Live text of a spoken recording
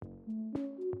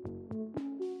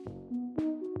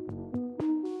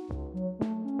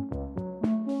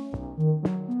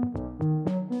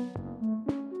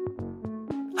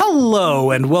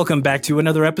Hello, and welcome back to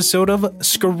another episode of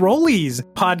SCROLLIED,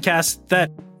 podcast that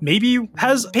maybe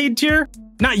has paid tier.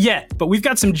 Not yet, but we've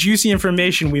got some juicy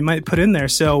information we might put in there,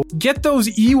 so get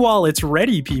those e-wallets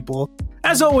ready, people.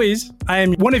 As always, I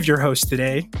am one of your hosts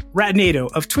today,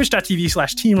 Ratnado of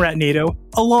twitch.tv/TeamRatnado,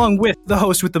 along with the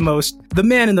host with the most, the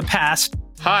man in the past.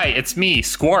 Hi, it's me,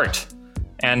 Squart.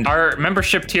 And our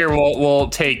membership tier will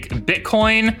take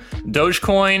Bitcoin,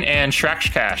 Dogecoin, and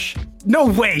Shraxa. No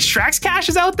way, Shraxa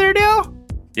is out there now?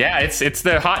 Yeah, it's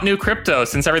the hot new crypto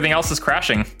since everything else is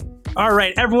crashing. All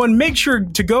right, everyone, make sure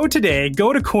to go today,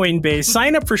 go to Coinbase,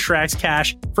 sign up for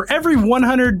Shraxa. For every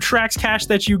 100 Shraxa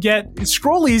that you get,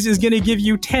 SCROLLIED is going to give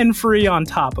you 10 free on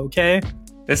top, okay?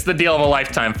 It's the deal of a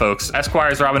lifetime, folks.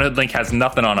 Esquire's Robinhood link has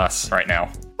nothing on us right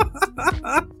now.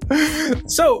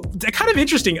 So, kind of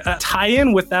interesting,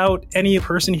 tie-in without any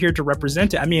person here to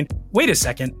represent it. I mean, wait a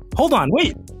second. Hold on,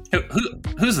 wait.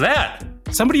 Who's that?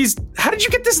 How did you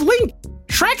get this link?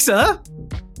 Shraxa?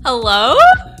 Hello?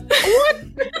 What?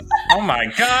 Oh my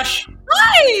gosh.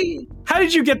 Hi! How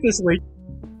did you get this link?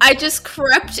 I just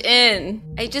crept in.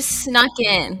 I just snuck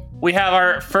in. We have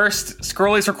our first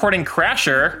SCROLLIED recording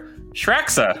crasher,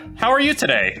 Shraxa. How are you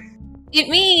today? It's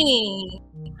me.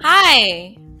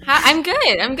 Hi. I'm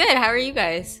good. How are you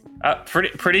guys?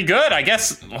 Pretty good, I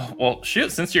guess. Well,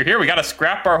 shoot, since you're here, we got to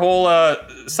scrap our whole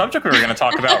subject we were going to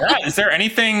talk about. Right? Is there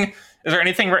anything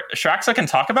Shraxa can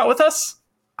talk about with us?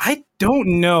 I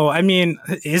don't know. I mean,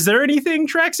 is there anything,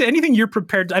 Shraxa? Anything you're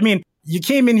prepared to? I mean, you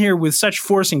came in here with such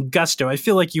force and gusto. I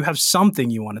feel like you have something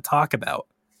you want to talk about.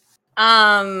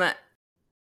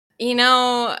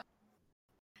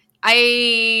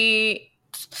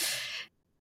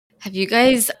 Have you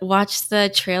guys watched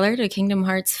the trailer to Kingdom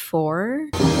Hearts 4?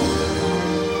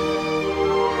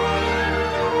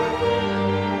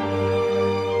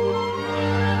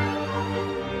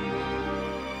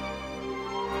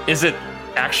 Is it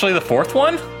actually the fourth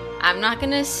one? I'm not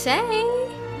gonna say.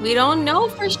 We don't know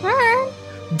for sure.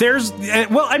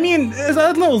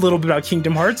 I know a little bit about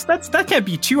Kingdom Hearts. That can't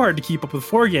be too hard to keep up with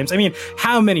 4 games. I mean,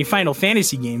 how many Final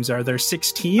Fantasy games are there?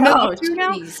 16? Oh, now?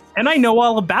 jeez. And I know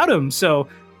all about them, so...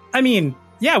 I mean,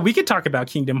 yeah, we could talk about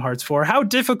Kingdom Hearts 4. How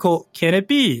difficult can it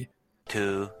be?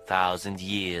 2,000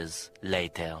 years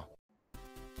later.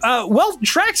 Well,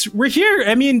 Shrax, we're here.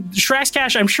 I mean,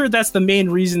 Shraxa, I'm sure that's the main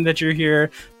reason that you're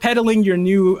here, peddling your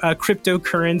new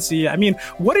cryptocurrency. I mean,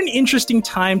 what an interesting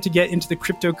time to get into the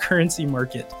cryptocurrency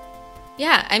market.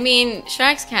 Yeah, I mean,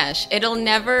 Shraxa, it'll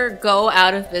never go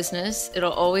out of business.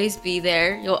 It'll always be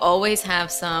there. You'll always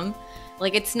have some.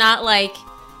 Like, it's not like,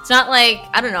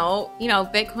 I don't know,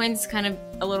 Bitcoin's kind of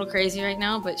a little crazy right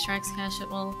now, but Shraxa,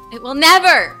 it will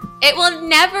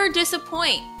never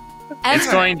disappoint. Ever.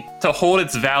 It's going to hold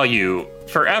its value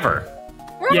forever.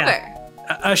 Yeah.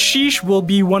 A sheesh will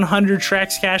be 100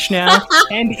 Shraxa now,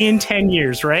 and in 10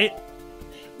 years, right?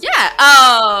 Yeah.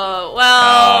 Oh,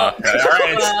 well. All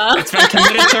right. It's been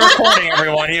committed to recording,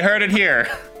 everyone. You heard it here.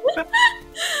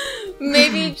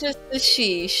 Maybe just the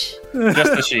sheesh.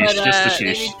 Just the sheesh. But, just the sheesh.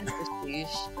 Maybe just the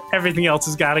sheesh. Everything else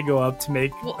has got to go up to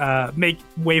make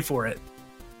way for it.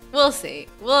 We'll see.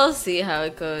 We'll see how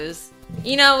it goes.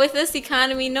 With this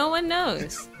economy, no one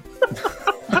knows.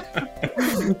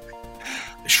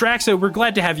 Shraxa, we're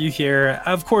glad to have you here.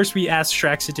 Of course, we asked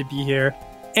Shraxa to be here,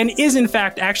 and is in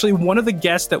fact actually one of the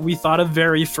guests that we thought of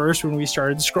very first when we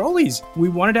started SCROLLIED. We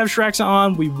wanted to have Shraxa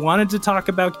on. We wanted to talk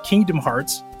about Kingdom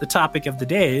Hearts, the topic of the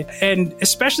day, and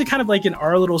especially kind of like in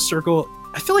our little circle,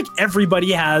 I feel like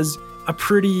everybody has a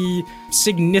pretty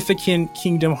significant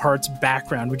Kingdom Hearts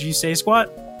background. Would you say, Squat?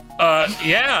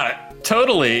 Yeah,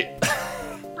 totally.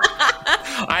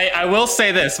 I will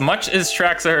say this, much as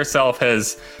Shraxa herself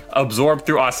has absorbed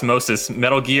through osmosis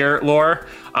Metal Gear lore,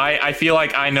 I feel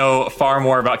like I know far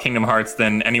more about Kingdom Hearts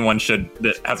than anyone should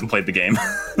that hasn't played the game.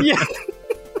 Yeah.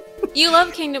 You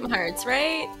love Kingdom Hearts,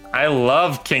 right? I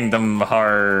love Kingdom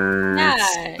Hearts.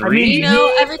 Yeah. 3. I mean, You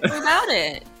know everything about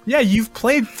it. Yeah, you've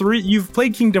played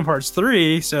Kingdom Hearts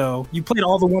 3, so you played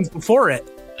all the ones before it.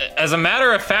 As a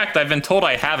matter of fact, I've been told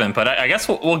I haven't, but I guess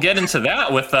we'll get into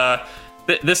that with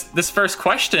this first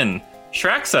question.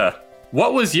 Shraxa,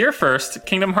 what was your first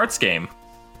Kingdom Hearts game?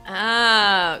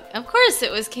 Of course,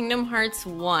 it was Kingdom Hearts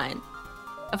 1.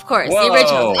 Of course, Whoa. the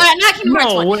original. Not Kingdom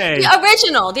Hearts 1. Way.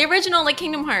 The original, like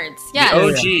Kingdom Hearts. Yeah. The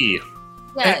OG.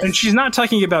 Yes. And she's not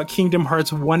talking about Kingdom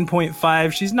Hearts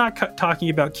 1.5. She's not talking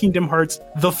about Kingdom Hearts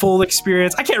the full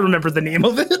experience. I can't remember the name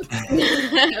of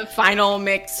it. Final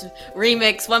mix,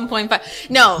 remix 1.5.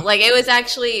 No, like it was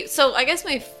actually... So I guess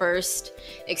my first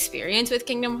experience with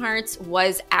Kingdom Hearts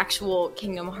was actual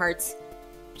Kingdom Hearts,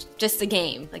 just the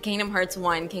game. Like Kingdom Hearts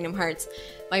 1, Kingdom Hearts.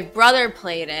 My brother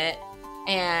played it.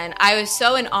 And I was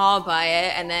so in awe by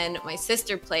it, and then my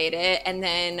sister played it, and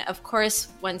then, of course,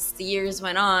 once the years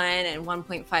went on and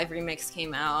 1.5 Remix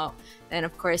came out, then,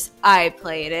 of course, I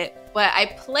played it. But I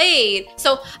played...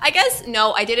 So, I guess,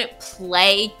 no, I didn't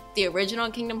play the original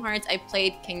Kingdom Hearts. I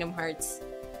played Kingdom Hearts,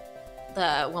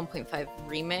 the 1.5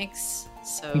 Remix.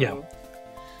 So,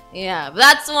 yeah, but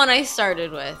that's the one I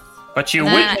started with. But you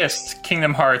witnessed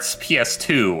Kingdom Hearts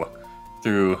PS2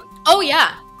 through... Oh,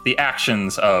 yeah. The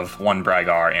actions of One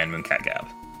Bragar and Mooncat Gab.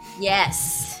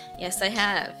 Yes. Yes, I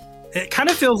have. It kind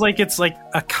of feels like it's like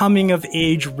a coming of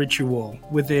age ritual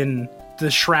within the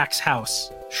Shrax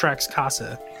house, Shrax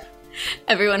Casa.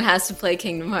 Everyone has to play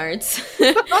Kingdom Hearts.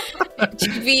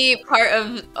 To be part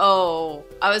of,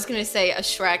 I was going to say a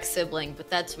Shrek sibling, but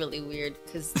that's really weird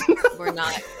because we're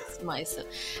not my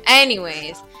sibling.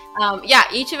 Anyways,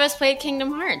 each of us played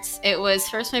Kingdom Hearts. It was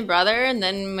first my brother, and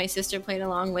then my sister played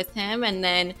along with him, and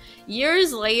then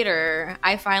years later,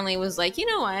 I finally was like, you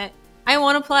know what? I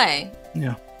want to play.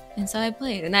 Yeah. And so I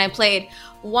played. And I played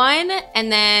 1, and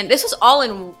then this was all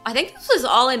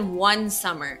in one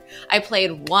summer. I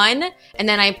played 1, and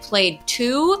then I played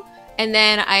 2, and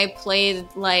then I played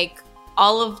like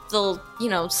all of the,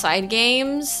 side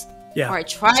games. Yeah. Or I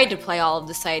tried to play all of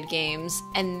the side games.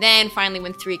 And then finally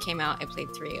when 3 came out, I played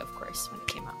 3, of course, when it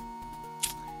came out.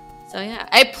 So yeah,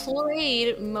 I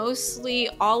played mostly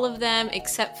all of them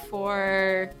except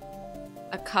for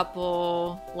a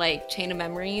couple, like Chain of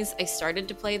Memories. I started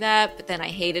to play that, but then I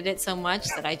hated it so much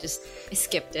that I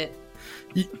skipped it.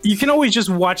 You can always just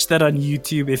watch that on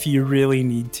YouTube if you really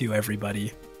need to,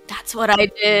 everybody. That's what I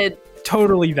did.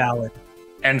 Totally valid.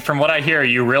 And from what I hear,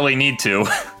 you really need to.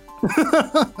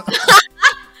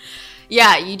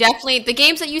 Yeah, you definitely... The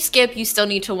games that you skip, you still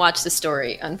need to watch the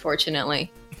story, unfortunately.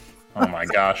 Oh my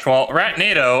gosh. Well,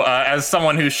 Ratnado, as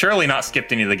someone who's surely not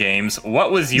skipped any of the games,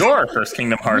 what was your first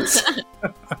Kingdom Hearts?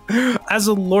 As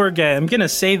a lore guy, I'm going to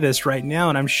say this right now,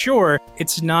 and I'm sure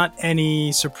it's not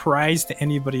any surprise to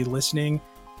anybody listening.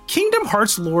 Kingdom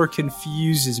Hearts lore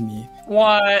confuses me.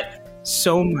 What?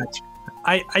 So much.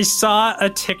 I saw a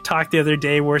TikTok the other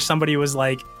day where somebody was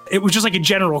like, it was just like a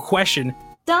general question.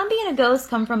 Zombie and a ghost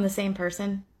come from the same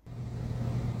person.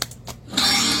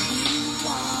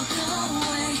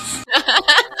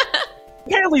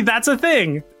 Apparently that's a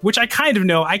thing, which I kind of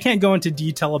know. I can't go into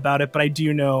detail about it, but I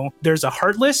do know there's a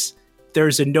Heartless,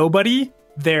 there's a Nobody,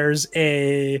 there's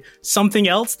a something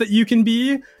else that you can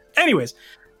be. Anyways,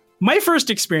 my first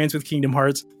experience with Kingdom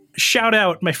Hearts, shout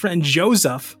out my friend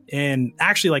Joseph in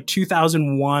actually like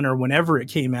 2001 or whenever it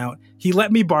came out. He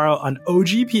let me borrow an OG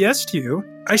PS2.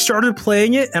 I started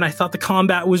playing it and I thought the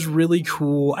combat was really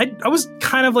cool. I was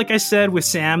kind of, like I said with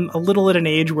Sam, a little at an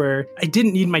age where I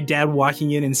didn't need my dad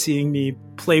walking in and seeing me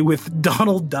play with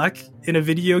Donald Duck in a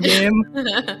video game.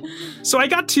 So I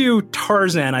got to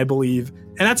Tarzan, I believe,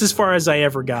 and that's as far as I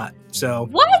ever got. So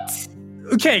What?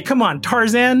 Okay, come on,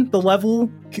 Tarzan, the level.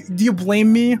 Do you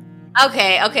blame me?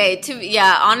 Okay.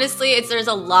 Honestly, there's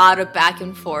a lot of back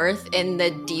and forth in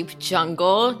the deep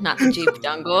jungle, not the Jeep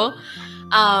jungle.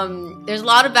 There's a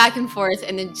lot of back and forth,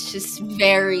 and it's just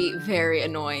very, very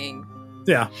annoying.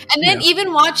 Yeah. And then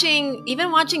even watching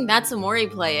Natsumori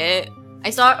play it, I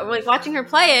saw, like, watching her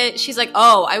play it, she's like,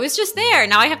 oh, I was just there,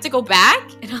 now I have to go back?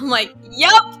 And I'm like,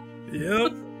 yep.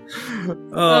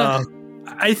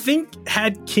 I think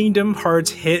had Kingdom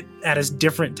Hearts hit at a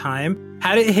different time,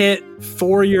 had it hit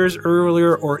 4 years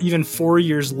earlier or even 4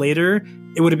 years later,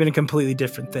 it would have been a completely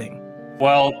different thing.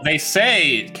 Well, they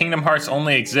say Kingdom Hearts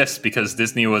only exists because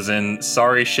Disney was in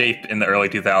sorry shape in the early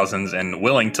 2000s and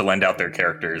willing to lend out their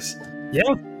characters.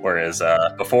 Yeah. Whereas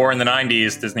before in the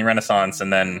 90s, Disney Renaissance,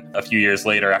 and then a few years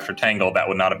later after Tangled, that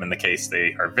would not have been the case.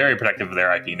 They are very protective of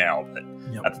their IP now, but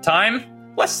at the time,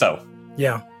 less so.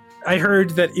 Yeah. I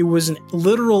heard that it was a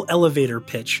literal elevator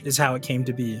pitch is how it came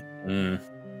to be.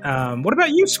 What about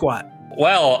you, Squat?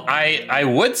 Well, I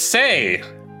would say,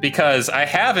 because I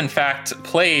have in fact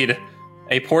played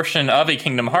a portion of a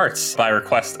Kingdom Hearts by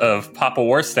request of Papa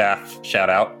Warstaff, shout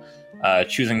out,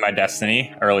 Choosing My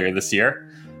Destiny earlier this year.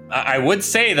 I would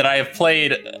say that I have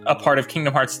played a part of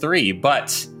Kingdom Hearts 3,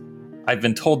 but I've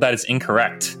been told that is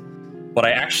incorrect. What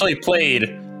I actually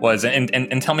played was,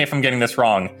 and tell me if I'm getting this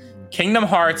wrong, Kingdom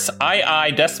Hearts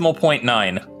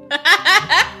II.9.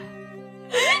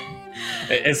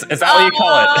 Is that what you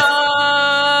call it?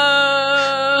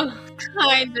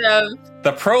 Kind of.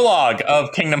 The prologue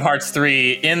of Kingdom Hearts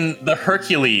 3 in the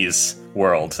Hercules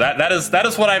world. That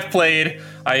is what I've played.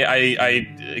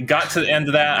 I got to the end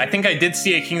of that. I think I did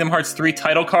see a Kingdom Hearts 3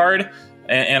 title card,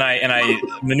 and I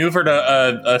maneuvered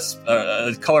a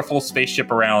colorful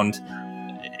spaceship around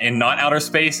in not outer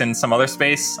space, in some other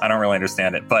space. I don't really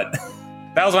understand it, but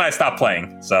that was when I stopped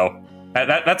playing. So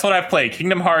that's what I've played.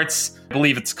 Kingdom Hearts, I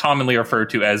believe it's commonly referred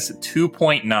to as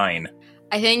 2.9.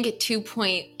 I think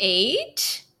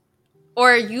 2.8?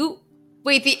 Or you...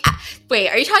 Wait,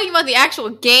 are you talking about the actual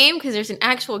game? Because there's an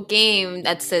actual game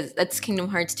that says that's Kingdom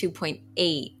Hearts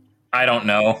 2.8. I don't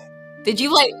know. Did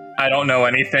you like... I don't know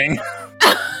anything.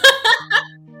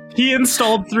 He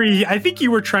installed 3. I think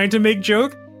you were trying to make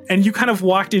joke, and you kind of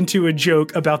walked into a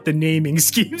joke about the naming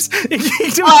schemes in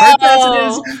Kingdom Hearts as it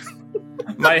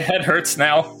is. My head hurts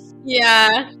now.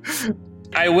 Yeah.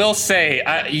 I will say,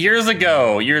 years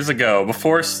ago,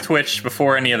 before Twitch,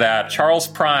 before any of that, Charles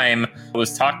Prime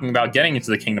was talking about getting into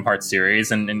the Kingdom Hearts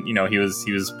series, and you know, he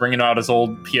was bringing out his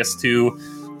old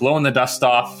PS2, blowing the dust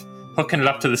off, hooking it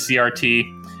up to the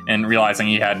CRT, and realizing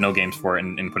he had no games for it,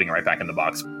 and putting it right back in the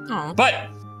box. Aww. But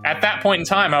at that point in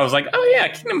time, I was like, oh yeah,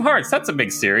 Kingdom Hearts, that's a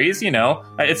big series, you know.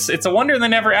 It's a wonder they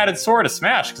never added Sora to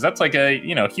Smash, because that's like a,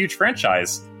 you know, huge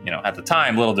franchise, you know, at the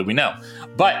time, little did we know.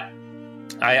 But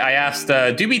I asked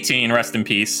Doobie Teen, rest in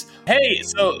peace, hey,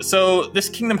 so this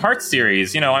Kingdom Hearts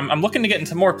series, you know, I'm looking to get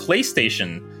into more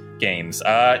PlayStation games.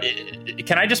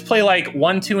 Can I just play like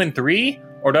 1, 2, and 3?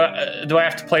 Or do I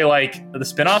have to play like the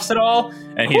spin-offs at all?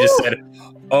 And he just said,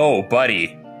 oh,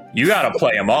 buddy, you gotta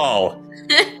play them all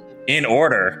in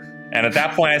order. And at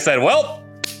that point I said, well,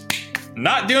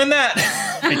 not doing that.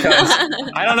 Because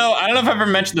I don't know if I've ever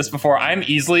mentioned this before. I'm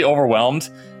easily overwhelmed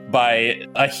by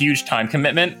a huge time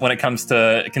commitment when it comes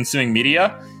to consuming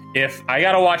media. If I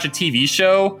gotta watch a TV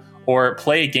show or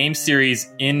play a game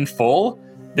series in full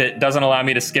that doesn't allow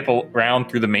me to skip around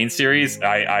through the main series,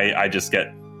 I just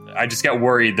get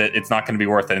worried that it's not going to be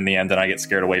worth it in the end, and I get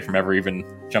scared away from ever even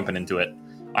jumping into it.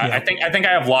 Yeah. I think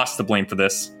I have lost the blame for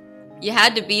this. You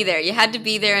had to be there. You had to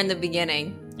be there in the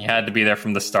beginning. You had to be there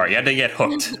from the start. You had to get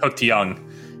hooked young.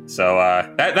 So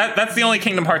that's the only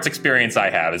Kingdom Hearts experience I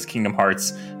have, is Kingdom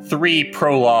Hearts 3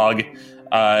 Prologue,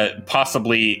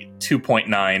 possibly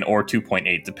 2.9 or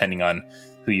 2.8, depending on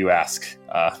who you ask,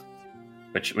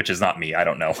 which is not me. I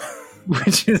don't know.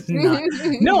 Which is not.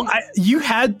 No, you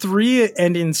had 3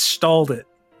 and installed it.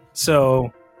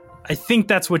 So I think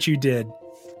that's what you did.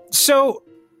 So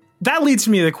that leads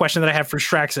me to the question that I have for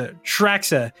Shraxa.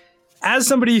 Shraxa, as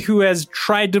somebody who has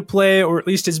tried to play, or at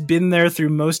least has been there through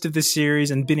most of the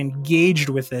series and been engaged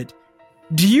with it,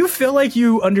 do you feel like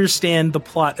you understand the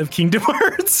plot of Kingdom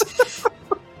Hearts?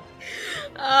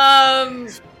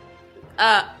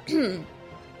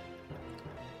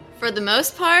 For the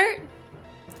most part,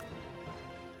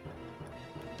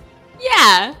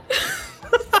 yeah.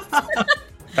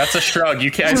 That's a shrug. You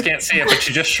guys can't see it, but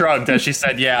she just shrugged as she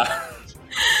said, yeah.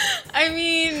 I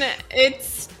mean,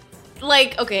 it's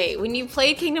like, okay, when you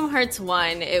played Kingdom Hearts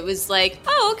 1, it was like,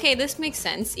 oh, okay, this makes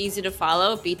sense. Easy to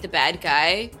follow. Beat the bad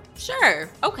guy. Sure.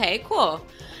 Okay, cool.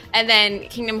 And then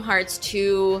Kingdom Hearts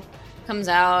 2 comes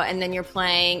out, and then you're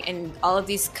playing, and all of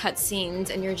these cutscenes,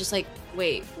 and you're just like,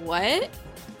 wait, what?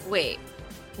 Wait,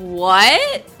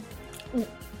 what?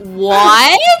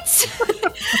 What?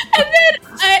 And then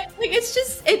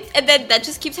and then that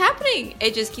just keeps happening.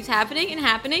 It just keeps happening and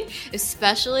happening.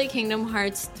 Especially Kingdom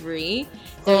Hearts 3.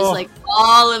 There's like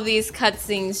all of these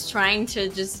cutscenes trying to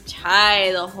just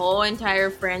tie the whole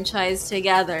entire franchise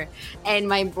together, and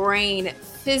my brain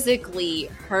physically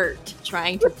hurt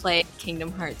trying to play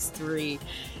Kingdom Hearts 3.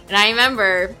 And I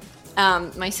remember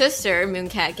my sister,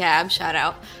 Mooncat Gab, shout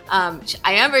out. I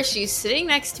remember she's sitting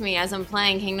next to me as I'm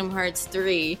playing Kingdom Hearts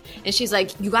 3, and she's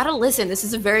like, you gotta listen, this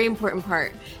is a very important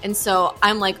part. And so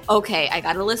I'm like, okay, I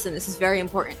gotta listen, this is very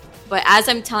important. But as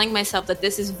I'm telling myself that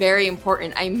this is very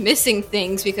important, I'm missing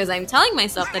things because I'm telling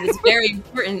myself that it's very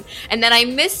important, and then I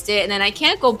missed it, and then I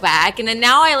can't go back, and then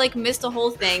now I like missed the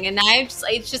whole thing, and now it's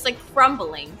just like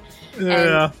crumbling.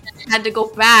 Yeah. And I had to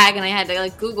go back, and I had to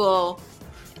like Google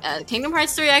Kingdom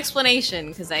Hearts 3 explanation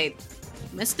because I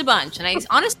missed a bunch, and I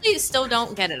honestly still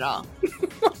don't get it all.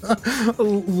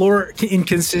 Lore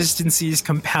inconsistencies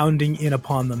compounding in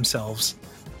upon themselves.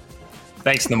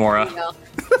 Thanks, Nomura.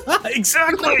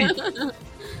 Exactly.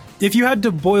 If you had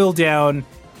to boil down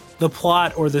the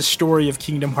plot or the story of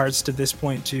Kingdom Hearts to this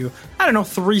point to, I don't know,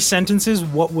 3 sentences,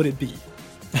 what would it be?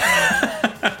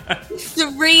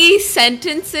 3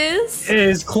 sentences?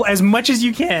 As much as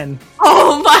you can.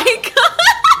 Oh my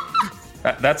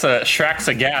god! That's a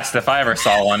Shraxa Gast if I ever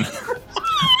saw one.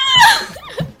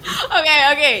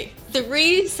 Okay.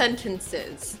 3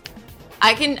 sentences.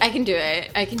 I can do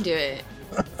it.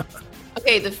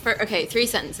 Okay, 3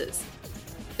 sentences.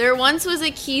 There once was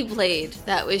a Keyblade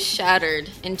that was shattered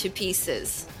into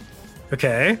pieces.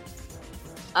 Okay.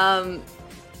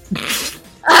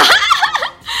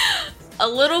 a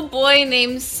little boy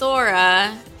named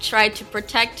Sora tried to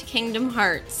protect Kingdom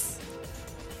Hearts.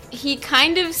 He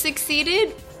kind of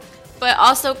succeeded, but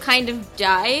also kind of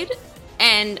died,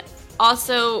 and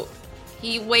also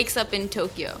he wakes up in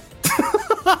Tokyo.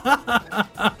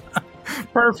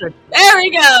 Perfect. There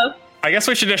we go. I guess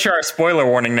we should issue our spoiler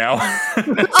warning now.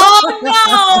 Oh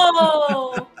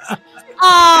no!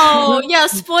 Oh yeah,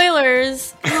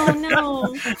 spoilers. Oh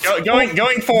no.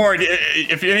 Going forward,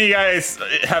 if any of you guys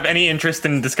have any interest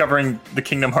in discovering the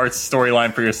Kingdom Hearts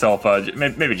storyline for yourself,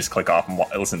 maybe just click off and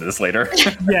listen to this later.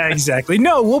 Yeah, exactly.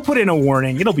 No, we'll put in a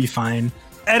warning. It'll be fine.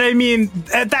 And I mean,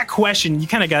 at that question, you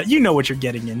kind of you know what you're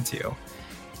getting into.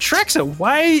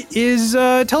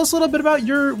 Shraxa, tell us a little bit about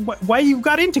why you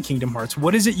got into Kingdom Hearts.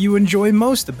 What is it you enjoy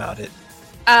most about it?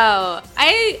 Oh,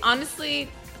 I honestly,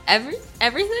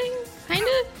 everything, kind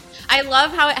of. I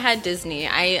love how it had Disney.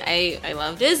 I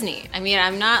love Disney. I mean,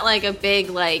 I'm not like a big,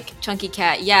 like, Chunky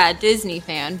Cat, Disney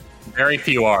fan. Very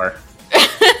few are.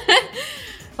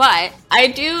 But I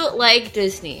do like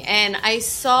Disney. And when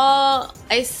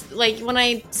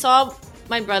I saw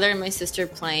my brother and my sister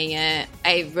playing it,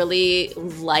 I really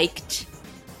liked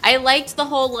the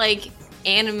whole like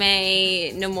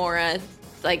anime Nomura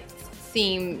like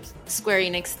theme Square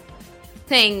Enix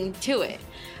thing to it,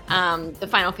 the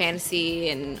Final Fantasy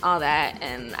and all that,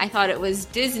 and I thought it was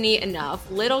Disney enough,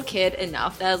 little kid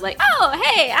enough that I was like, oh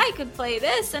hey, I could play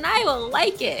this and I will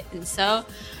like it, and so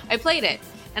I played it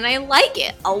and I like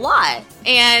it a lot.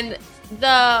 And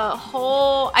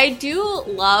I do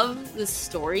love the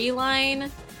storyline.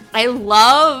 I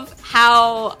love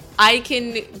how I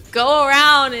can go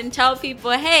around and tell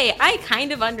people, hey, I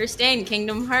kind of understand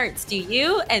Kingdom Hearts. Do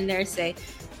you? And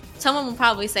someone will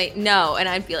probably say no. And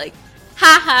I'd be like,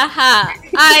 ha ha ha,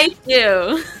 I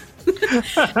do.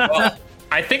 Well,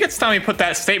 I think it's time we put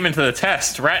that statement to the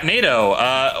test. Ratnado,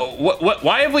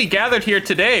 why have we gathered here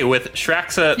today with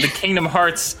Shraxa, the Kingdom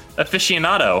Hearts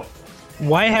aficionado?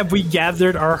 Why have we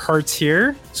gathered our hearts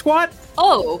here, Squat?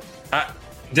 Oh.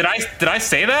 Did I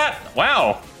say that?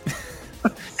 Wow.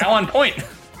 How on point.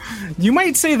 You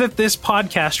might say that this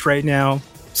podcast right now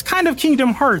is kind of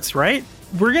Kingdom Hearts, right?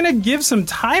 We're going to give some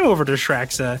time over to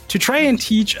Shraxa to try and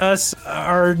teach us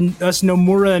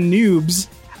Nomura noobs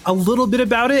a little bit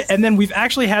about it. And then we've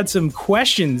actually had some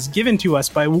questions given to us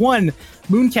by one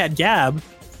Mooncat Gab.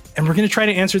 And we're going to try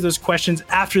to answer those questions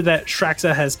after that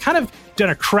Shraxa has kind of done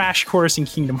a crash course in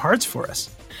Kingdom Hearts for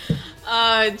us.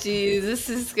 Oh, geez, this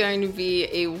is going to be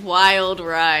a wild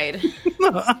ride.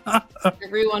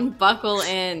 Everyone buckle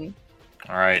in.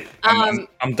 All right. I'm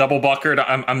double buckered.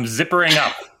 I'm zippering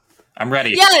up. I'm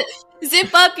ready. Yeah,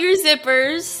 zip up your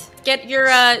zippers. Get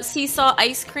your seesaw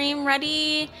ice cream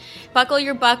ready. Buckle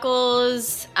your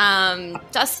buckles.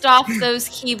 Dust off those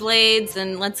keyblades,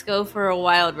 and let's go for a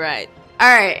wild ride. All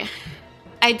right.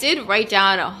 I did write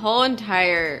down a whole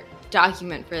entire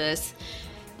document for this.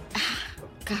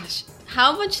 Gosh,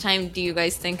 how much time do you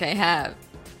guys think I have?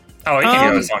 Oh, you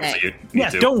can go as long as you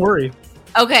need to. Don't worry.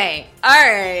 Okay, all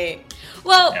right.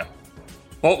 Well, yeah.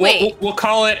 Well, we'll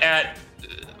call it at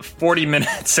 40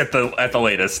 minutes at the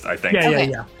latest, I think.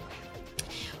 Yeah.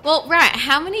 Well, Rat,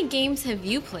 how many games have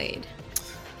you played?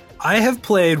 I have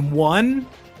played 1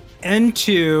 and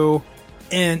 2,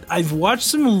 and I've watched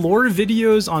some lore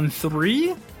videos on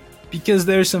 3, because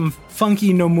there's some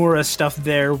funky Nomura stuff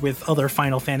there with other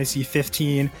Final Fantasy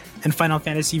 15 and Final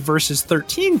Fantasy Versus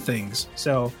 13 things.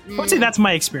 So I would say that's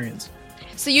my experience.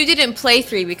 So you didn't play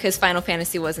 3 because Final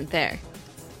Fantasy wasn't there?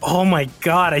 Oh my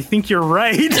god, I think you're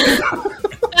right.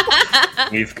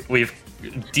 We've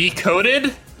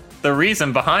decoded the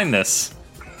reason behind this.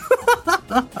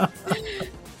 All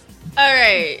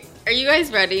right, are you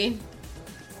guys ready?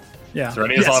 Yeah, as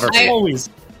ready as I'll ever be. Always.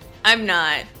 I'm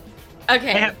not.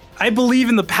 Okay. I believe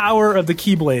in the power of the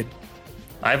Keyblade.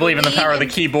 I believe in the power of the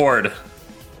keyboard,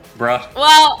 bruh.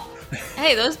 Well,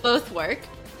 hey, those both work.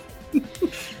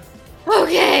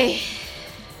 Okay.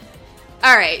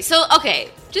 All right. So,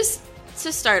 just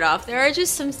to start off, there are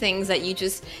just some things that you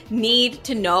just need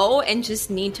to know and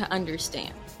just need to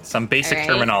understand. Some basic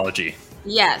terminology.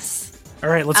 Yes. All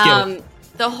right, let's get it.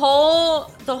 The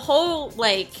whole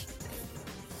like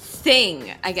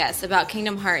thing, I guess, about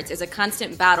Kingdom Hearts is a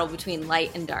constant battle between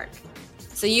light and dark.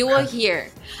 So you will hear,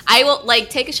 I will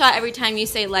like take a shot every time you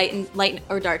say light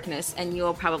or darkness, and you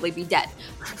will probably be dead.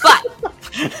 But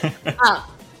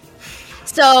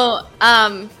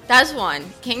that's one.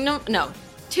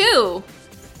 2,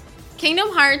 Kingdom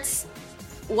Hearts.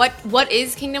 What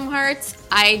is Kingdom Hearts?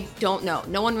 I don't know.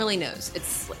 No one really knows.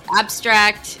 It's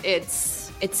abstract. It's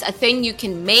a thing you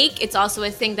can make. It's also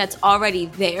a thing that's already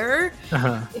there.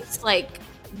 It's like,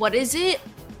 what is it?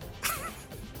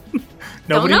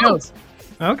 Nobody Don't know. knows.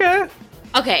 Okay.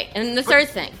 Okay, and the third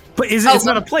thing. But it's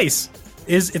not a place.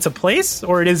 It's a place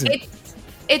or it isn't?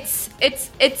 It's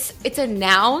a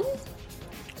noun,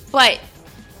 but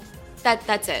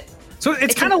that's it. So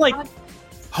it's kind of like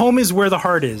home is where the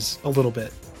heart is a little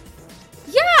bit.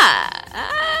 Yeah.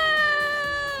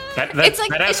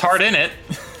 That has heart in it.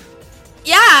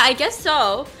 Yeah, I guess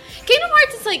so. Kingdom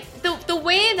Hearts is like the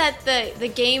way that the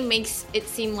game makes it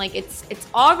seem like it's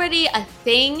already a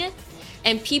thing,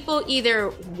 and people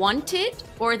either want it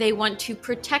or they want to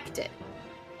protect it.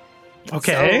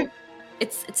 Okay. So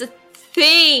it's a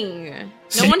thing.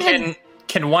 So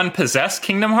can one possess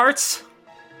Kingdom Hearts?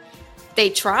 They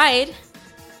tried.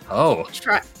 Oh.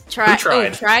 Try. Who tried? Oh,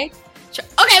 tried?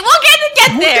 Okay, we'll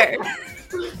get there.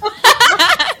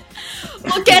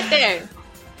 We'll get there.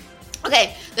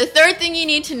 Okay, the third thing you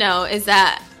need to know is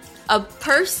that a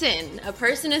person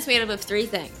is made up of three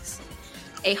things: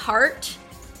 a heart,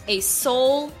 a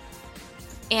soul,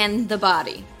 and the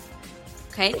body.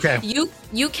 Okay?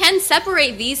 You can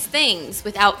separate these things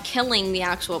without killing the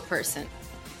actual person.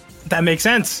 That makes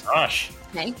sense. Gosh.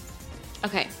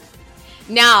 Okay.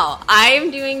 Now,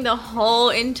 I'm doing the whole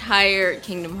entire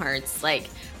Kingdom Hearts, like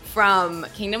from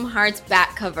Kingdom Hearts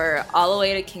back cover all the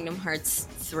way to Kingdom Hearts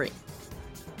 3.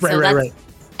 Right.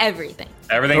 Everything.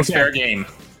 Everything's fair game.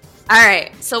 All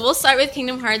right. So we'll start with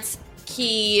Kingdom Hearts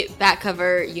key, back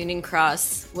cover, Union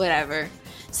Cross, whatever.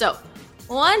 So,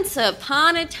 once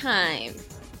upon a time,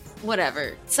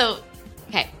 whatever. So,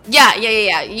 okay.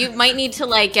 Yeah. You might need to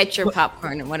like get your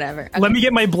popcorn and whatever. Okay. Let me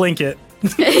get my blanket.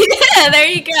 Yeah, there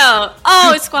you go.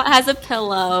 Oh, Squat has a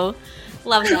pillow.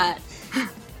 Love that.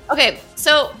 Okay,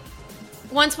 so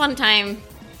once upon a time,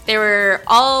 there were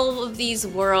all of these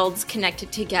worlds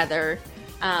connected together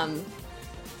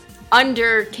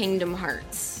under Kingdom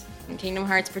Hearts. And Kingdom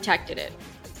Hearts protected it.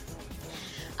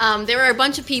 There were a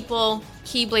bunch of people,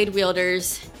 Keyblade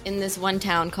wielders, in this one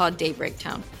town called Daybreak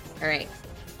Town. All right.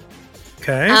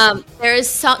 Okay. There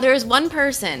is one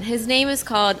person. His name is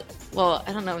called... Well,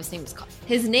 I don't know what his name is called.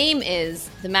 His name is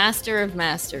the Master of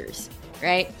Masters,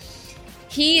 right?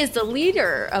 He is the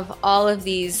leader of all of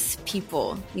these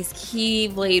people, these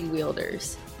Keyblade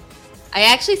wielders. I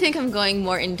actually think I'm going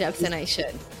more in depth than I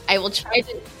should. I will try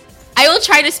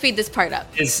to speed this part up.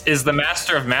 Is the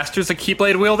Master of Masters a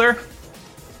Keyblade wielder?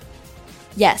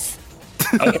 Yes.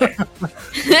 Okay.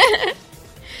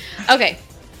 Okay.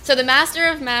 So the Master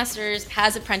of Masters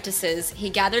has apprentices. He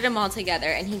gathered them all together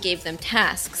and he gave them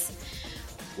tasks.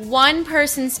 One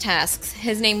person's tasks,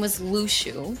 his name was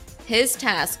Lushu. His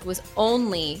task was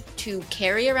only to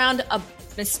carry around a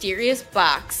mysterious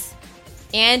box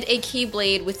and a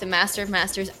Keyblade with the Master of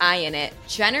Masters eye in it,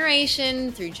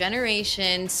 generation through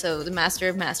generation, so the Master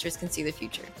of Masters can see the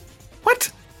future.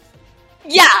 What?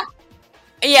 Yeah.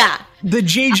 The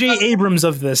J.J. Abrams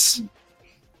of this.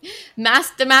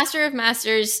 The Master of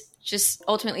Masters just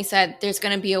ultimately said there's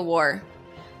going to be a war.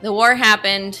 The war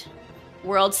happened,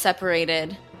 worlds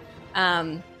separated,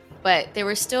 but there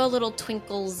were still little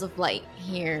twinkles of light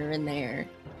here and there.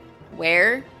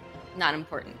 Where? Not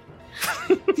important.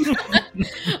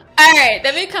 Alright,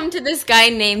 then we come to this guy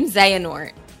named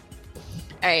Xehanort.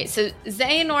 Alright, so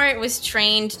Xehanort was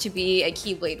trained to be a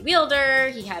Keyblade wielder.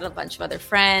 He had a bunch of other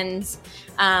friends.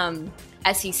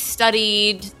 As he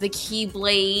studied the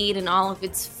Keyblade and all of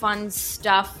its fun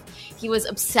stuff, he was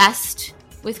obsessed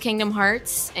with Kingdom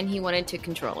Hearts and he wanted to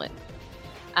control it.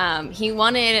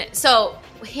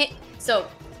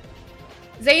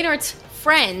 Xehanort's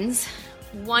friends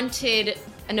wanted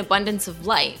an abundance of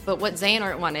light, but what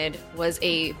Xehanort wanted was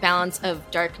a balance of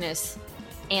darkness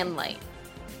and light.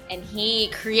 And he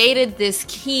created this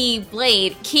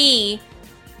Keyblade,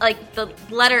 like the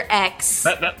letter X.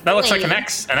 That looks like an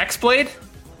X blade?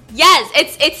 Yes,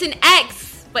 it's an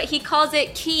X, but he calls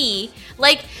it key,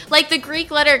 like the Greek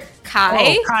letter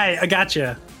chi. Oh, chi, I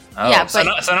gotcha. Oh, yeah, so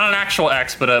not an actual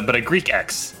X, but a Greek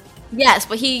X. Yes,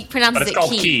 but he pronounces but it's it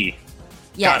called key. key.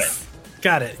 Yes.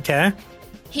 Got it. Okay.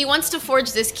 He wants to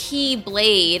forge this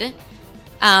Keyblade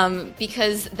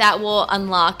because that will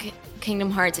unlock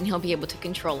Kingdom Hearts and he'll be able to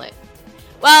control it.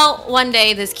 Well, one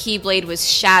day this Keyblade was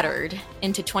shattered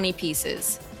into 20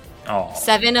 pieces. Oh.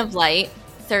 7 of light,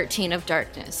 13 of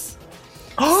darkness.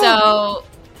 So...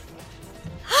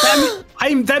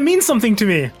 that means something to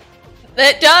me.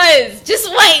 That does! Just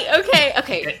wait!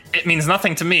 Okay. It means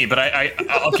nothing to me, but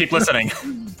I'll keep listening.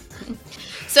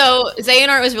 So,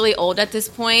 Xehanort was really old at this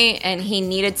point, and he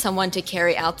needed someone to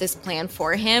carry out this plan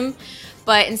for him.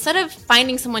 But instead of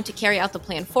finding someone to carry out the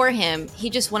plan for him, he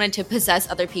just wanted to possess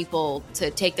other people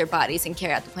to take their bodies and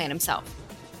carry out the plan himself.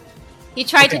 He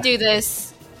tried to do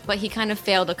this, but he kind of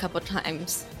failed a couple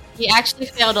times. He actually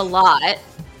failed a lot.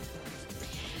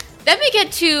 Then we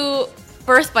get to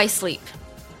Birth by Sleep,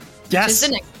 Yes. which is the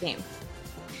next game.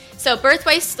 So Birth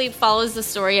by Sleep follows the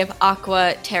story of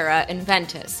Aqua, Terra, and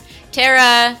Ventus.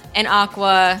 Terra and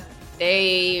Aqua,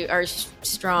 they are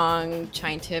strong,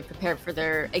 trying to prepare for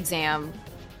their exam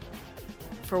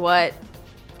for what?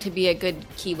 To be a good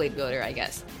Keyblade builder, I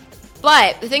guess.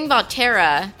 But the thing about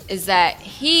Terra is that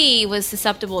he was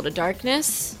susceptible to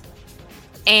darkness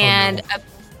and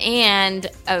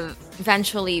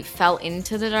eventually fell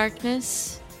into the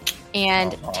darkness.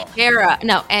 And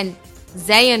and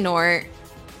Xehanort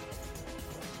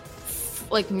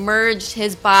merged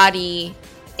his body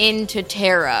into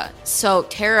Terra. So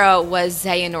Terra was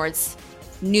Xehanort's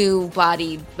new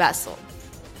body vessel.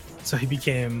 So he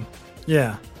became,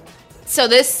 yeah. So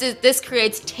this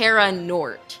creates Terra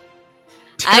Nort.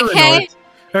 Okay.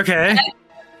 Okay.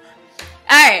 All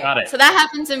right. Got it. So that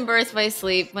happens in Birth by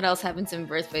Sleep. What else happens in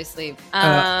Birth by Sleep?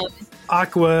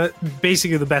 Aqua,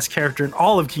 basically the best character in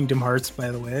all of Kingdom Hearts, by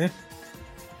the way.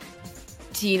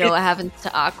 Do you know what happens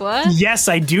to Aqua? Yes,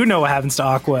 I do know what happens to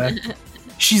Aqua.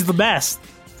 She's the best.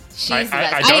 She's the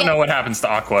best. I don't know what happens to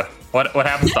Aqua. What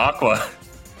happens to Aqua?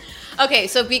 Okay,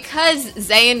 so because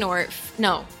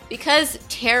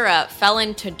Terra fell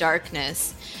into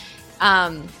darkness,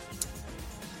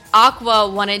 Aqua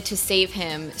wanted to save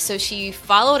him, so she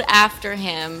followed after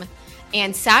him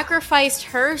and sacrificed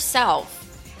herself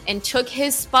and took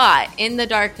his spot in the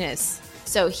darkness.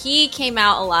 So he came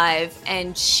out alive,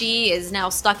 and she is now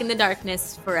stuck in the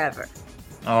darkness forever.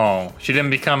 Oh, she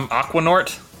didn't become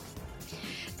Aquanort?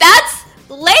 That's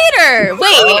later!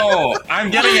 Wait! Oh,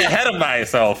 I'm getting ahead of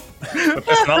myself with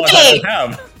this knowledge I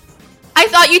have. I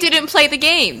thought you didn't play the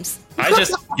games. I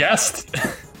just guessed.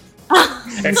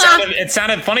 It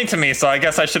sounded funny to me, so I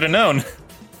guess I should have known.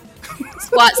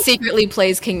 Squat secretly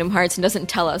plays Kingdom Hearts and doesn't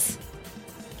tell us.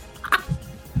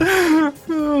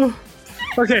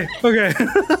 Okay.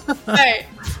 Alright.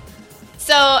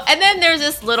 So, and then there's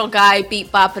this little guy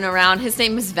beat-bopping around. His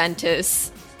name is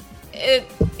Ventus.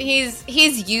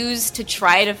 He's used to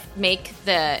try to make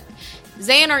the...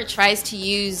 Xehanort tries to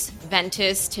use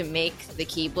Ventus to make the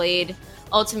Keyblade.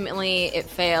 Ultimately, it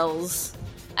fails.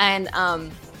 And,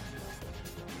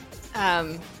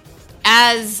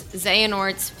 as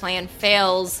Xehanort's plan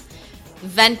fails,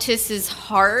 Ventus's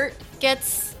heart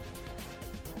gets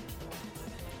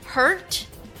hurt,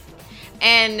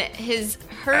 and his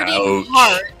hurting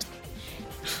heart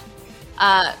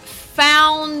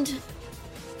found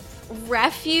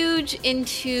refuge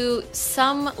into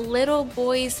some little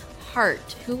boy's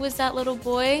heart. Who was that little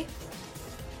boy?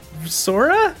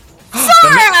 Sora?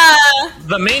 Sora!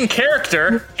 The main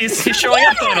character, he's showing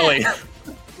up finally.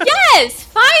 Yes,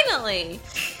 finally.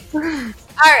 All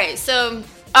right, so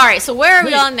where are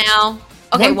we on now?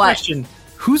 Okay, One what? question.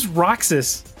 Who's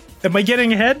Roxas? Am I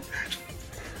getting ahead?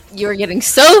 You're getting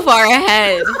so far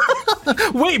ahead.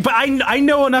 Wait, but I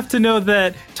know enough to know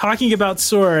that talking about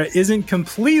Sora isn't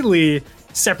completely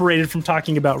separated from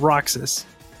talking about Roxas.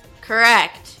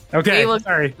 Correct. Okay,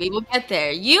 sorry. We will get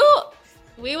there.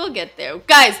 We will get there.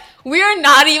 Guys, we are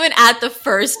not even at the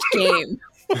first game.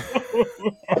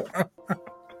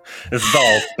 This is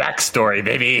all backstory,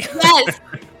 baby. Yes.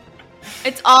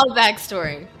 It's all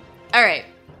backstory. All right.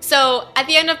 So, at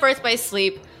the end of Birth by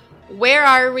Sleep, where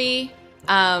are we?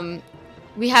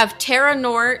 We have Terra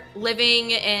Nort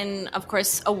living in, of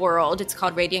course, a world. It's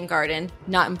called Radiant Garden.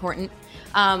 Not important.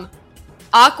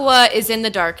 Aqua is in the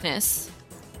darkness.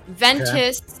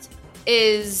 Ventus's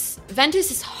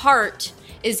heart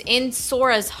is in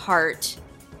Sora's heart,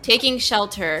 taking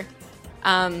shelter,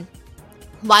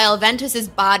 while Ventus's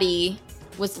body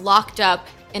was locked up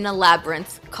in a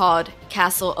labyrinth called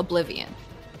Castle Oblivion.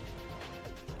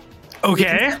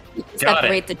 Okay.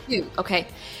 Separate the two. Okay.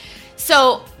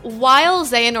 So, while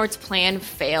Xehanort's plan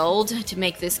failed to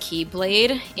make this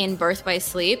Keyblade in Birth by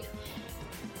Sleep,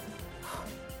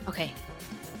 okay,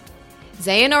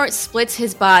 Xehanort splits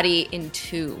his body in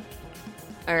two.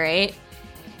 All right?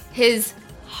 His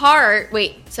heart,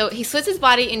 so he splits his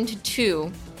body into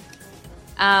two.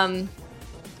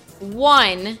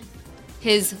 One,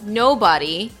 his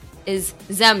nobody is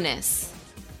Xemnas,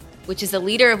 which is the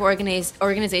leader of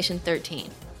Organization 13.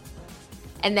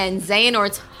 And then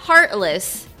Xehanort's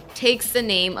Heartless takes the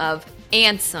name of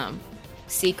Ansem,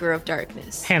 Seeker of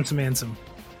Darkness. Handsome Ansem.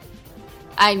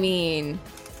 I mean,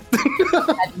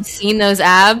 have you seen those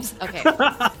abs? Okay.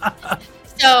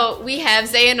 So we have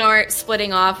Xehanort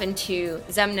splitting off into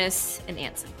Xemnas and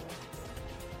Ansem.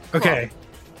 Okay.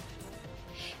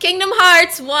 Kingdom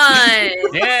Hearts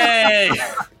 1! Yay!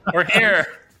 We're here.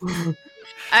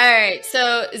 All right,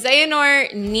 so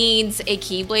Xehanort needs a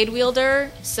Keyblade wielder,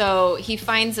 so he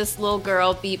finds this little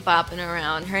girl beep-bopping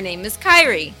around. Her name is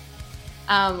Kairi.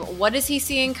 What does he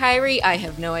see in Kairi? I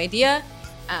have no idea.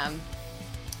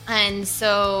 And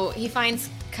so he finds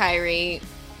Kairi.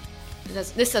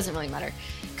 This doesn't really matter.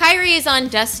 Kairi is on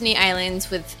Destiny Islands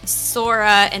with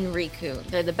Sora and Riku.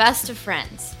 They're the best of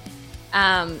friends.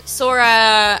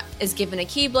 Sora is given a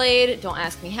Keyblade. Don't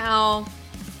ask me how.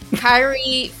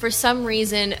 Kairi, for some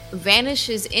reason,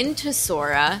 vanishes into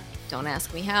Sora. Don't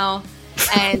ask me how.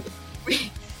 And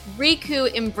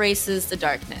Riku embraces the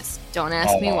darkness. Don't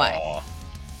ask me why. All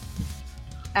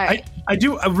right. I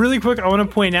do really quick. I want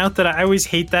to point out that I always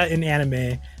hate that in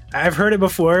anime. I've heard it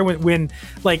before when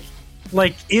like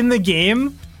in the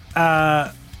game,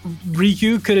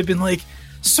 Riku could have been like,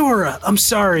 Sora, I'm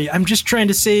sorry, I'm just trying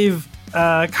to save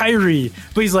Kairi,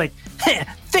 but he's like,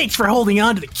 thanks for holding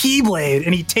on to the Keyblade,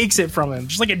 and he takes it from him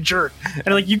just like a jerk.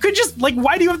 And like, you could just like,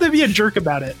 why do you have to be a jerk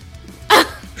about it?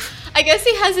 I guess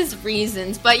he has his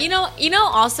reasons, but you know,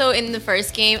 also in the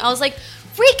first game, I was like,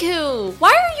 Riku,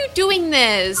 why are you doing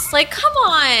this? Like, come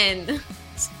on.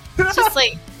 It's just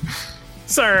like,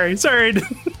 sorry.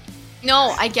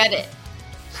 No, I get it.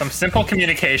 Some simple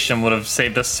communication would have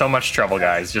saved us so much trouble,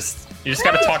 guys. You just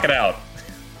got to talk it out.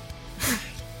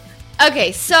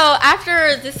 Okay, so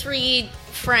after the three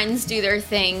friends do their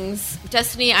things,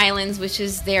 Destiny Islands, which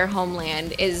is their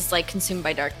homeland, is like consumed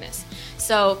by darkness.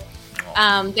 So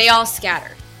they all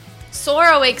scatter.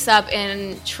 Sora wakes up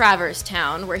in Traverse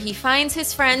Town, where he finds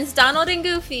his friends Donald and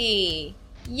Goofy.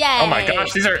 Yay! Oh my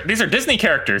gosh, these are Disney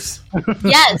characters.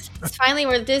 Yes, it's finally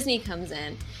where Disney comes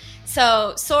in.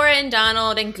 So Sora and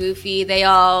Donald and Goofy, they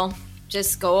all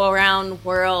just go around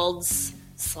worlds,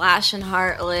 slashing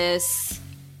Heartless,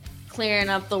 clearing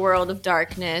up the world of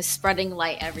darkness, spreading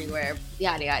light everywhere,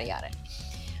 yada, yada, yada.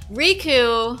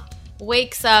 Riku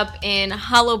wakes up in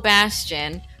Hollow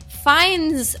Bastion,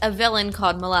 finds a villain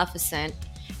called Maleficent,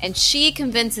 and she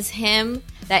convinces him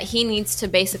that he needs to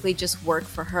basically just work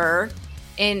for her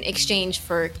in exchange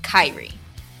for Kairi.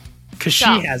 Because she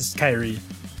has Kairi.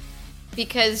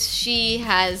 Because she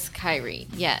has Kairi,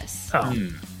 yes. Oh.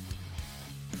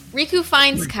 Riku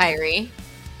finds Kairi,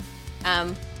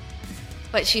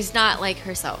 but she's not like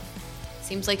herself.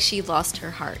 Seems like she lost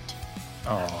her heart.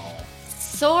 Oh.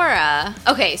 Sora...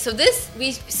 Okay, so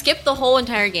we skipped the whole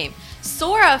entire game.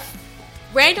 Sora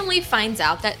randomly finds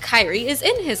out that Kairi is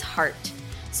in his heart.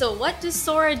 So what does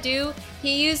Sora do?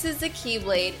 He uses the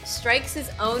Keyblade, strikes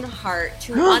his own heart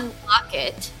to unlock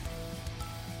it.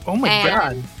 Oh my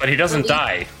god. But he doesn't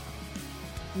die.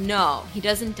 No, he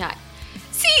doesn't die.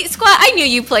 See, Squat, I knew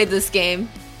you played this game.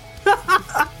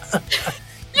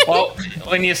 Well,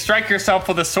 when you strike yourself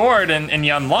with a sword and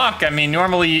you unlock, I mean,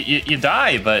 normally you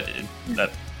die, but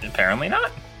apparently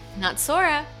not. Not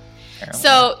Sora. Apparently.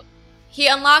 So he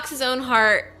unlocks his own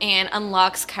heart and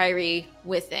unlocks Kairi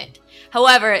with it.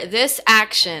 However, this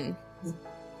action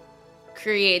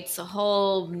creates a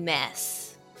whole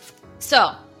mess.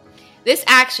 So, this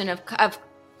action of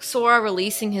Sora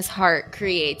releasing his heart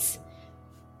creates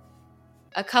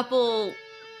a couple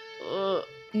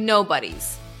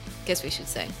nobodies, I guess we should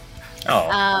say. Oh,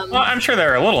 well, I'm sure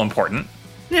they're a little important.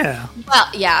 Yeah. Well,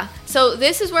 yeah. So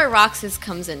this is where Roxas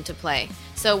comes into play.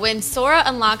 So when Sora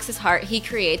unlocks his heart, he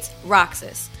creates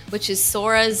Roxas, which is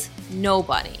Sora's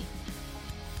nobody.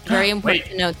 Very important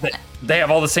to note that. They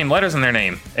have all the same letters in their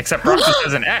name, except Roxas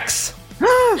has an X.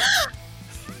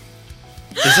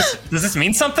 Does this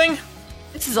mean something?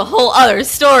 This is a whole other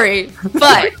story, but Oh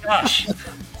my gosh.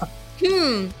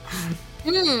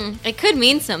 it could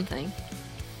mean something.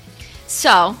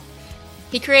 So,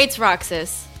 he creates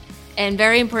Roxas, and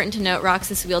very important to note,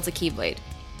 Roxas wields a Keyblade.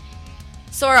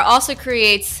 Sora also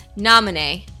creates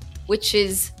Naminé, which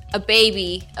is a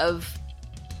baby of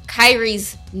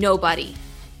Kairi's nobody.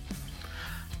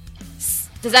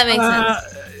 Does that make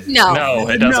sense? No. No,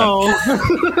 it doesn't. No.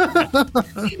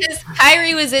 Because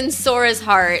Kairi was in Sora's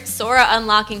heart. Sora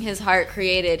unlocking his heart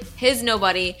created his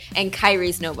nobody and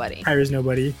Kairi's nobody. Kairi's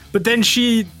nobody. But then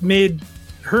she made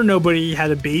her nobody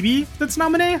had a baby that's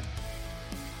Naminé?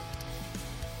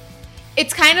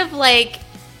 It's kind of like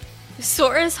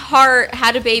Sora's heart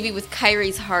had a baby with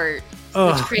Kairi's heart,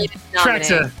 which created Naminé.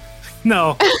 Shraxa.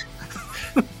 No.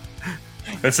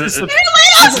 This is a kids!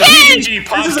 PG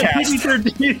This is a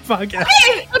podcast. PG-13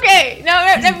 podcast. Okay, no,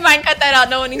 never mind. Cut that out.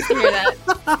 No one needs to hear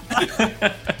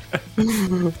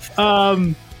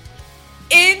that.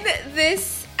 In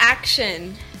this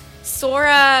action,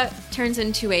 Sora turns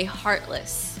into a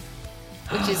Heartless,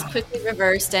 which is quickly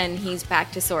reversed, and he's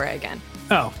back to Sora again.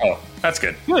 Oh, Oh, that's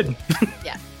good. good.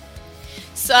 Yeah.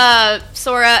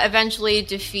 Sora eventually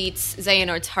defeats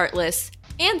Xehanort's Heartless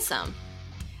and some.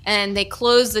 And they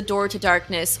close the door to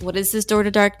darkness. What is this door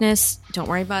to darkness? Don't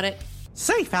worry about it.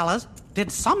 Say, fellas,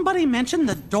 did somebody mention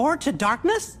the door to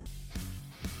darkness?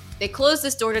 They close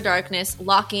this door to darkness,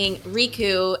 locking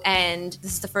Riku, and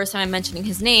this is the first time I'm mentioning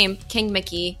his name, King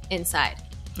Mickey, inside.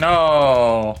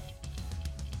 No.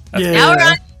 Yeah. Now we're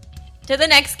on to the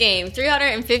next game,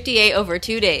 358 over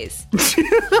 2 days.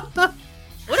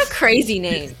 What a crazy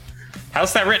name.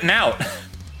 How's that written out?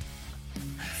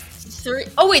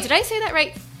 Oh, wait, did I say that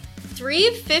right?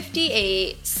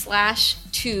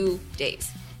 358/2 days.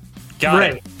 Got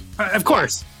it. Of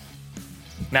course. I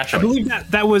Naturally. believe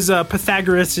that was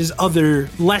Pythagoras' other,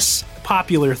 less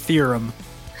popular theorem.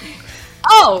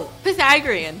 Oh,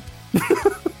 Pythagorean.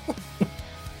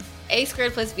 A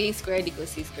squared plus B squared equals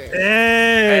C squared.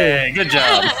 Hey! Hey, good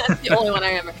job. That's the only one I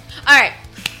remember. All right.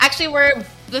 Actually, we're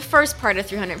the first part of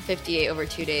 358 over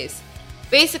 2 days.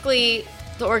 Basically,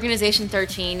 the Organization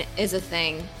 13 is a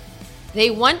thing. They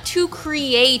want to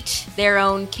create their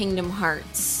own Kingdom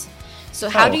Hearts. So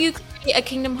how do you create a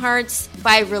Kingdom Hearts?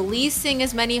 By releasing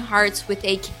as many hearts with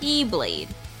a Keyblade.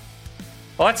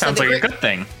 Well, that sounds like a good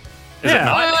thing. Is Yeah. it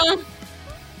not?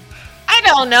 I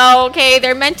don't know, okay?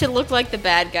 They're meant to look like the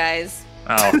bad guys.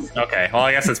 Oh, okay. Well,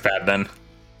 I guess it's bad then.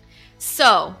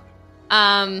 So,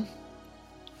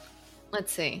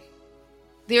 let's see.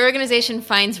 The organization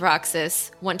finds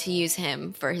Roxas, want to use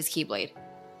him for his Keyblade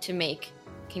to make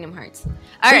Kingdom Hearts.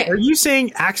 All right. Are you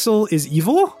saying Axel is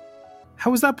evil?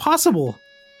 How is that possible?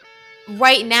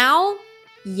 Right now,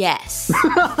 yes.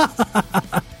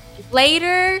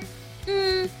 Later,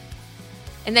 and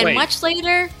then Wait. much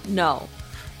later, no.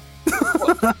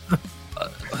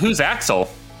 Who's Axel?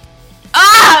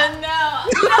 Ah, no.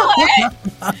 You know what?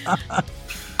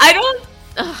 I don't...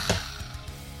 Ugh.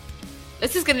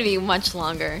 This is going to be much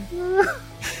longer.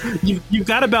 You've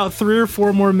got about 3 or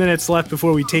 4 more minutes left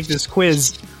before we take this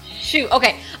quiz. Shoot.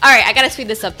 Okay. All right. I got to speed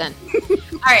this up then.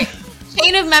 All right.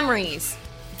 Chain of memories.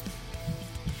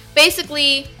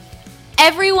 Basically,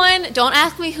 everyone, don't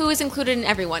ask me who is included in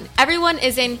everyone. Everyone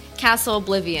is in Castle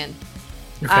Oblivion.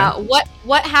 Okay.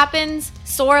 What happens?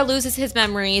 Sora loses his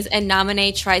memories and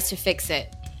Naminé tries to fix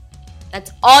it.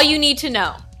 That's all you need to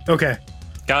know. Okay.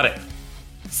 Got it.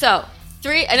 So,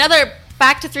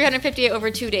 back to 358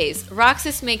 over 2 days.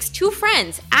 Roxas makes 2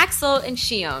 friends, Axel and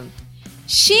Xion.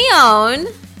 Xion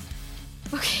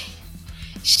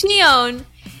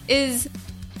is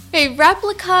a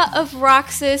replica of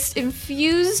Roxas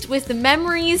infused with the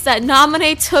memories that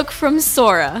Naminé took from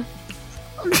Sora.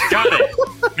 Got it.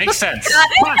 Makes sense.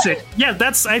 Classic. Yeah,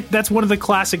 that's one of the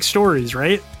classic stories,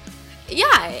 right?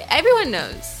 Yeah, everyone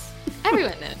knows.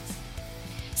 Everyone knows.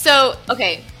 So,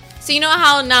 okay. So you know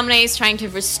how Naminé is trying to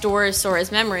restore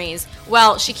Sora's memories?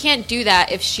 Well, she can't do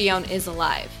that if Xion is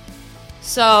alive.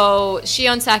 So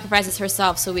Xion sacrifices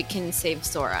herself so we can save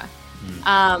Sora.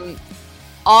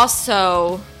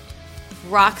 Also,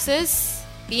 Roxas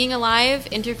being alive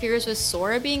interferes with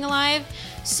Sora being alive.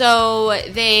 So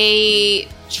they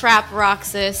trap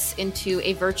Roxas into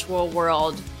a virtual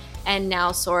world, and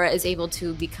now Sora is able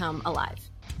to become alive.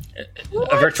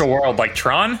 A virtual world like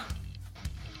Tron?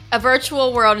 A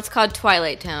virtual world, it's called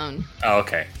Twilight Town. Oh,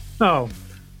 okay. Oh.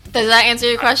 Does that answer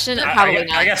your question? Probably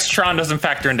not. I guess Tron doesn't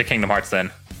factor into Kingdom Hearts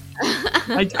then.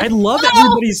 I love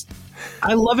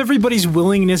everybody's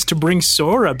willingness to bring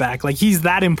Sora back. Like, he's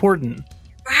that important.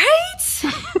 Right?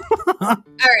 All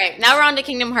right, now we're on to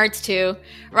Kingdom Hearts 2.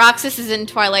 Roxas is in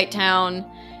Twilight Town.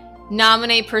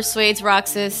 Naminé persuades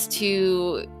Roxas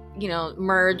to,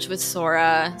 merge with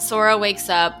Sora. Sora wakes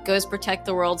up, goes protect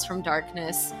the worlds from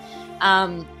darkness.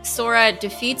 Sora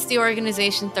defeats the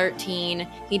Organization 13.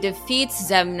 He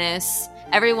defeats Xemnas.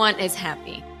 Everyone is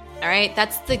happy. All right,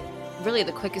 that's really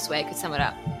the quickest way I could sum it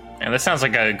up. And this sounds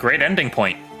like a great ending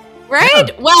point. Right?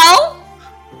 Yeah. Well,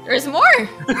 there's more.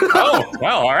 Oh,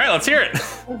 well, all right, let's hear it.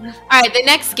 All right, the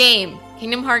next game,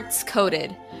 Kingdom Hearts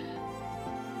Coded.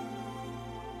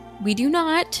 We do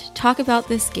not talk about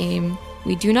this game.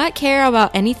 We do not care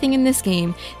about anything in this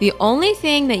game. The only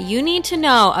thing that you need to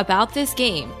know about this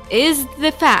game is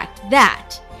the fact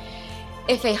that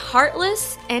if a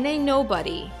heartless and a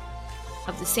nobody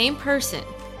of the same person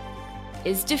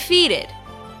is defeated,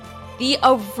 the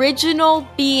original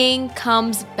being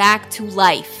comes back to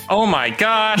life. Oh my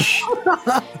gosh.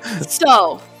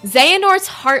 So, Xehanort's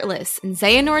heartless and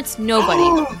Xehanort's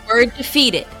nobody were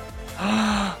defeated.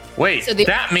 Wait, so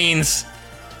that means...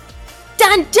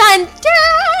 Dun dun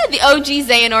dun! The OG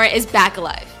Xehanort is back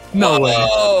alive. No way.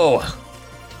 Oh.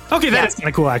 Okay, that's kind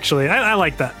of cool, actually. I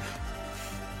like that.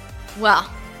 Well.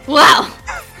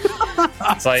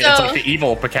 It's like the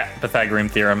evil Pythagorean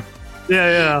theorem.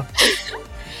 Yeah.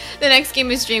 The next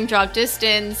game is Dream Drop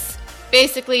Distance.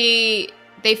 Basically,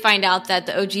 they find out that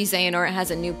the OG Xehanort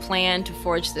has a new plan to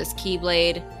forge this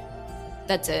Keyblade.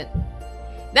 That's it.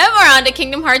 Then we're on to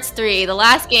Kingdom Hearts 3, the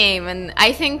last game, and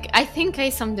I think I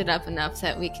summed it up enough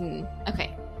that we can...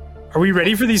 Okay. Are we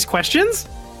ready for these questions?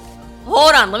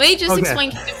 Hold on, let me just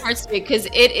explain Kingdom Hearts 3, because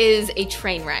it is a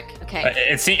train wreck, okay?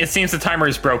 It seems the timer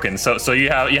is broken, so you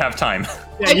have time.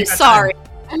 Yeah, I'm sorry.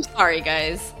 I'm sorry,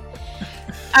 guys.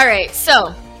 Alright,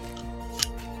 so...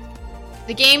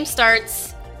 The game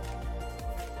starts...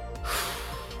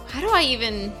 How do I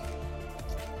even...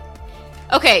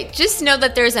 Okay, just know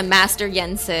that there's a Master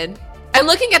Yensid. I'm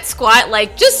looking at Squat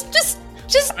like, just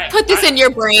put this in your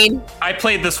brain. I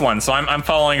played this one, so I'm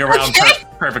following around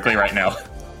perfectly right now.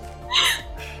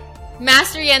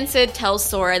 Master Yensid tells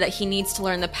Sora that he needs to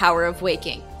learn the power of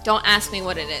waking. Don't ask me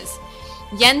what it is.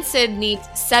 Yensid needs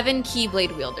 7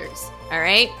 Keyblade wielders,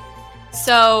 alright?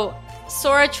 So,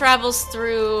 Sora travels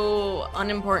through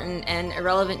unimportant and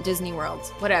irrelevant Disney worlds.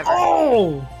 Whatever.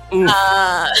 Oh!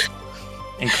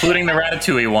 Including the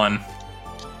Ratatouille one.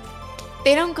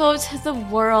 They don't go to the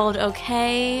world,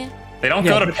 okay? They don't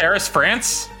go to Paris,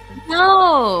 France?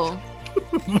 No.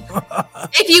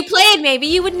 If you played, maybe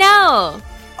you would know.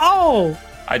 Oh!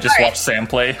 I just watched Sam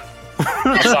play.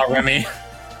 I saw Remy.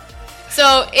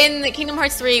 So in the Kingdom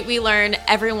Hearts 3, we learn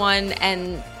everyone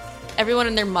and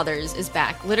their mothers is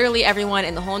back. Literally everyone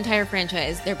in the whole entire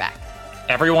franchise, they're back.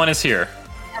 Everyone is here.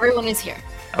 Everyone is here.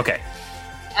 Okay.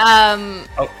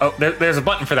 There's a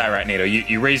button for that, right, Nato?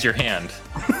 You raise your hand.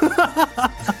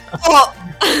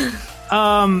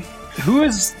 Who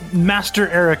is Master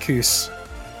Ericus?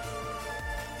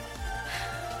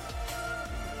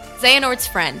 Xehanort's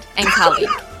friend and colleague.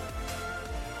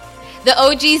 The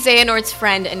OG Xehanort's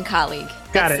friend and colleague.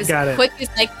 Got it. Quick as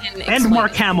I can explain. And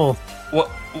Mark Hamill. What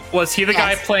was he the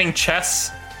guy playing chess?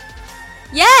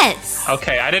 Yes.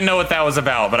 Okay, I didn't know what that was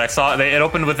about, but I saw it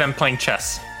opened with them playing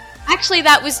chess. Actually,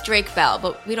 that was Drake Bell,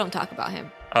 but we don't talk about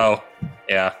him. Oh,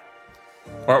 yeah.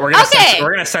 We're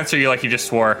gonna censor you like you just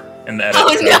swore in the edit.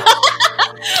 Oh no!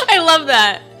 I love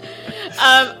that.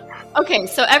 Okay,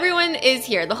 so everyone is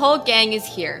here. The whole gang is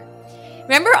here.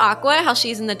 Remember Aqua? How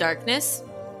she's in the darkness?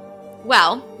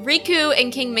 Well, Riku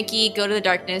and King Mickey go to the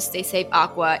darkness. They save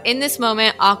Aqua. In this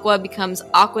moment, Aqua becomes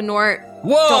Aquanort.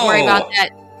 Whoa! Don't worry about that.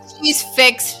 She's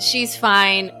fixed. She's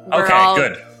fine. We're okay, all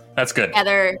good. That's good.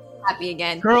 Together, happy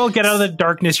again. Girl, get out of the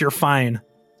darkness. You're fine.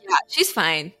 Yeah, she's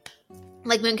fine.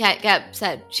 Like Mooncat Gap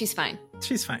said, she's fine.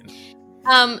 She's fine.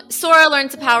 Sora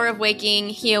learns the power of waking.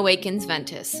 He awakens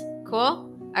Ventus. Cool?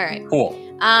 All right. Cool.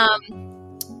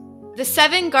 The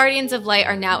 7 Guardians of Light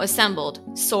are now assembled.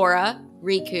 Sora,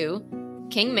 Riku,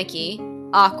 King Mickey,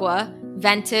 Aqua,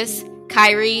 Ventus,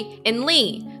 Kairi, and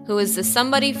Lee, who is the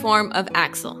somebody form of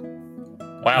Axel.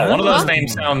 Wow, one of those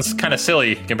names sounds kind of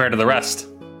silly compared to the rest.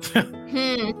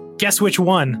 Guess which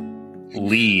one?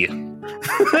 Lee.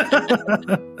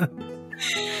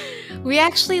 We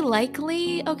actually like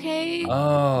Lee, okay?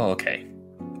 Oh, okay.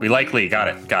 We like Lee. Got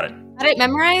it. Got it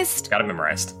memorized? Got it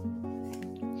memorized.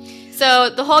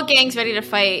 So the whole gang's ready to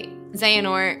fight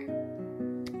Xehanort.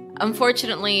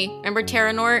 Unfortunately, remember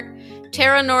Terranort?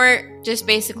 Terranort just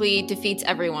basically defeats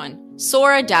everyone.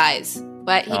 Sora dies,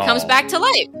 but he comes back to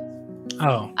life.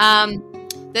 Oh.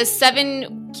 The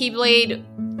 7 Keyblade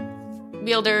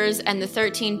wielders and the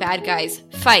 13 bad guys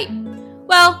fight.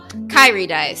 Well, Kairi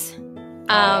dies.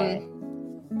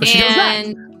 But she goes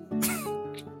back.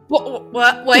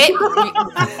 What? Wait.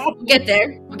 We'll get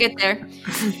there.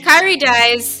 Kairi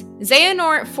dies.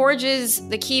 Xehanort forges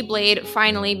the Keyblade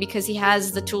finally because he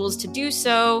has the tools to do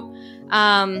so.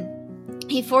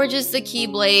 He forges the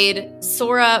Keyblade.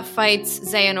 Sora fights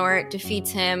Xehanort, defeats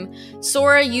him.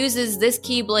 Sora uses this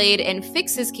Keyblade and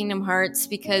fixes Kingdom Hearts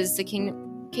because the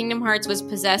Kingdom Hearts was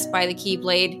possessed by the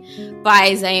Keyblade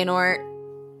by Xehanort.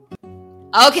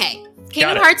 Okay.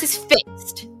 Kingdom Hearts is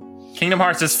fixed. Kingdom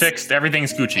Hearts is fixed.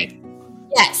 Everything's Gucci.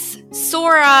 Yes.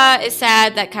 Sora is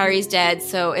sad that Kairi's dead,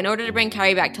 so in order to bring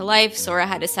Kairi back to life, Sora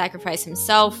had to sacrifice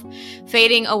himself,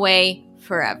 fading away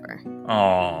forever.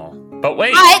 Oh. But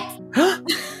wait. What?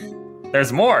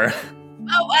 There's more.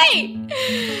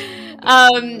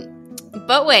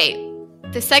 But wait.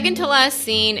 The second to last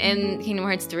scene in Kingdom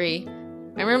Hearts 3,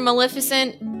 remember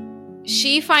Maleficent?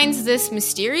 She finds this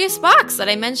mysterious box that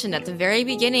I mentioned at the very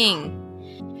beginning.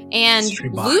 And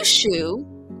Lushu,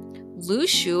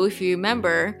 if you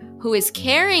remember, who is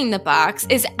carrying the box,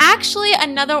 is actually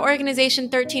another Organization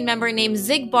 13 member named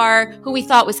Xigbar, who we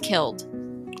thought was killed.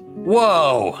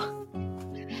 Whoa.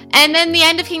 And then the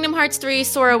end of Kingdom Hearts 3,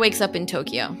 Sora wakes up in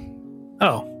Tokyo.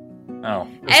 Oh. Oh.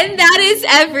 And that is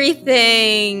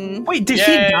everything. Wait, did Yay!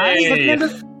 he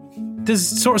die?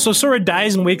 Does Sora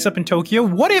dies and wakes up in Tokyo?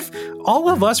 What if all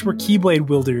of us were Keyblade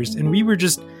wielders and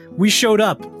we showed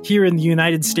up here in the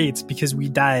United States because we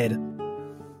died?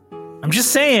 I'm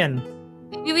just saying.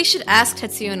 Maybe we should ask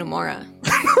Tetsuya Nomura.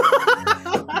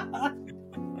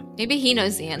 Maybe he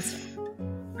knows the answer.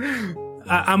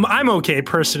 I'm okay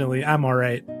personally. I'm all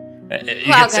right.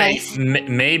 You could say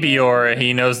maybe, or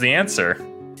he knows the answer.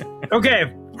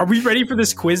 Okay, are we ready for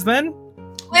this quiz then?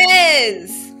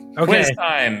 Quiz! Okay. Quiz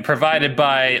time, provided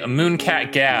by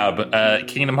Mooncat Gab,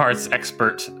 Kingdom Hearts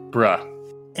expert, bruh.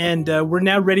 And we're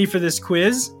now ready for this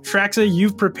quiz. Shraxa,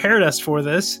 you've prepared us for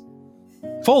this.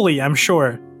 Fully, I'm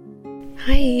sure.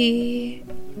 Hi,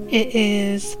 it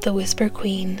is the Whisper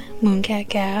Queen, Mooncat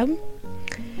Gab.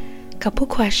 Couple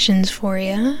questions for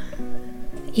you.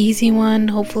 Easy one,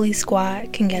 hopefully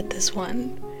Squat can get this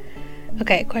one.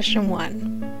 Okay, question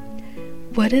 1.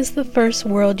 What is the first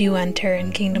world you enter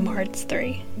in Kingdom Hearts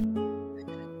 3?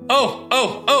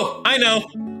 Oh, I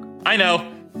know.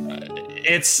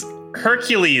 It's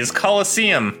Hercules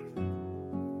Colosseum.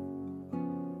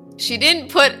 She didn't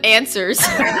put answers.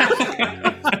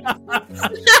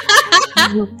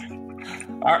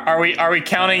 Are we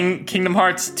counting Kingdom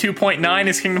Hearts 2.9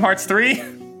 as Kingdom Hearts 3?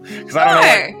 Because I don't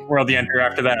know what world you enter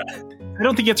after that. I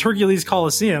don't think it's Hercules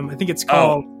Coliseum. I think it's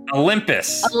called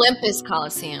Olympus. Olympus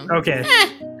Coliseum. Okay.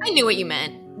 I knew what you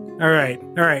meant. All right.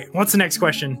 What's the next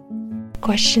question?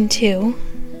 Question 2.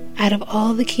 Out of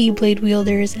all the Keyblade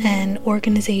wielders and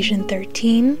Organization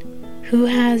 13, who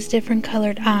has different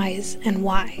colored eyes and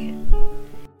why?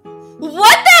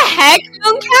 What the heck,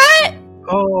 Mooncat?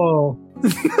 Oh.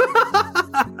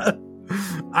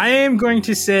 I am going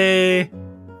to say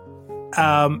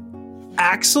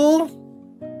Axel,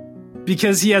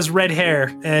 because he has red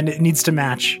hair and it needs to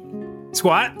match.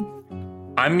 Squat?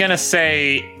 I'm gonna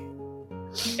say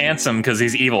Ansem because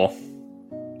he's evil.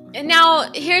 And now,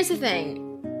 here's the thing.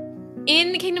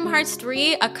 In Kingdom Hearts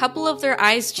 3, a couple of their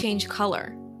eyes change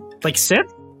color. Like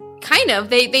Sith? Kind of.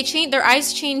 They change, their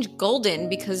eyes change golden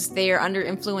because they are under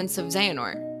influence of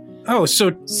Xehanort. Oh,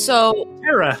 so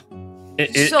Terra.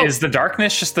 Is the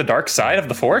darkness just the dark side of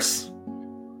the Force?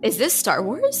 Is this Star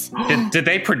Wars? Did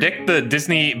they predict the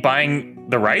Disney buying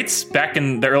the rights back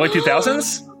in the early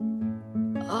 2000s?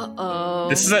 Uh-oh.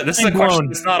 This is a question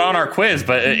that's not on our quiz,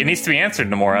 but it needs to be answered,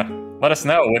 Nomura. Let us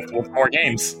know with more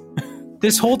games.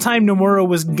 This whole time Nomura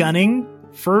was gunning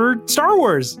for Star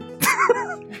Wars.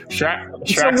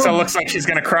 Shraxa looks like she's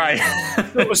gonna cry.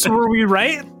 So were we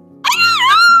right?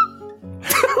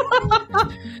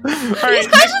 All right,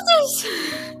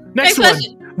 next one.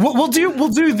 Question. We'll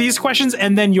do these questions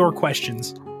and then your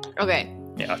questions. Okay.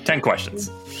 Yeah, 10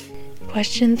 questions.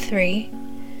 Question 3.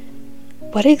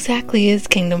 What exactly is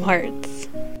Kingdom Hearts?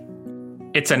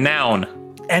 It's a noun.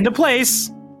 And a place.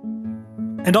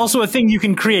 And also a thing you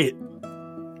can create.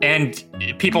 And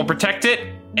people protect it,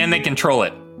 and they control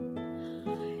it.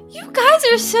 You guys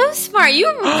are so smart. You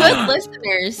are good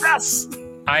listeners. Yes.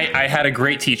 I had a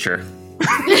great teacher.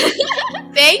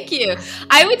 Thank you.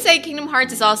 I would say Kingdom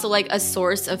Hearts is also like a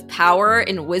source of power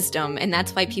and wisdom, and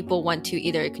that's why people want to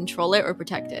either control it or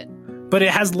protect it. But it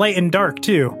has light and dark,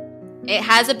 too. It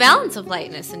has a balance of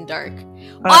lightness and dark.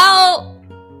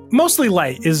 Mostly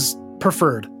light is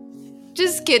preferred.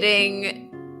 Just kidding.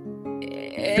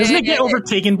 Doesn't it get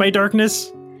overtaken by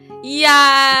darkness?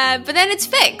 Yeah, but then it's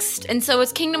fixed, and so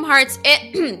it's Kingdom Hearts.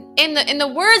 In the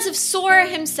words of Sora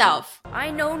himself, I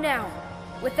know now,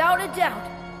 without a doubt,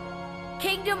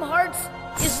 Kingdom Hearts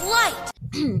is light.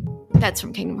 That's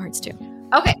from Kingdom Hearts 2.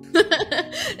 Okay,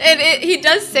 and he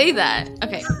does say that.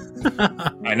 Okay.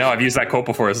 I know, I've used that quote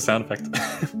before as a sound effect.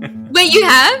 Wait, you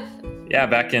have? Yeah,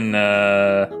 back in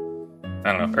I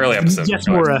don't know, early episodes. Yes,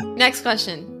 Mora. Next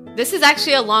question. This is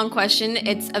actually a long question.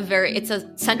 It's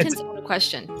a sentence and a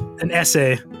question. An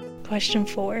essay. Question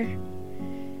 4.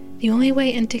 The only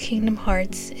way into Kingdom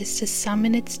Hearts is to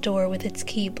summon its door with its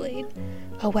Keyblade,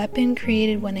 a weapon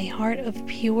created when a heart of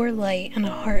pure light and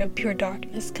a heart of pure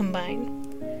darkness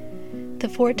combine. The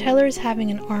foretellers, having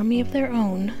an army of their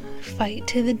own, fight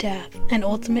to the death, and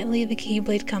ultimately the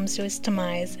Keyblade comes to its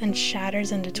demise and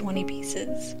shatters into 20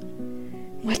 pieces.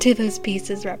 What do those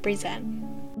pieces represent?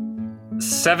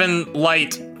 7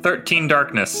 light, 13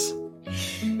 darkness.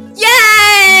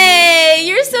 Yay!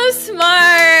 You're so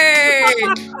smart!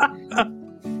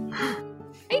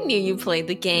 I knew you played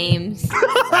the games.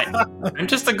 I'm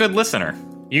just a good listener.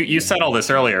 You said all this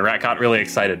earlier. Rat got really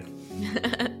excited.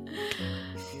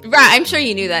 Right, I'm sure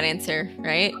you knew that answer,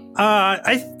 right?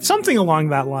 Something along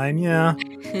that line, yeah.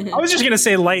 I was just gonna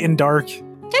say light and dark.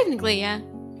 Technically, yeah.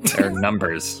 They're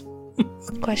numbers.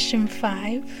 Question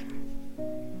 5.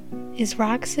 Is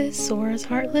Roxas Sora's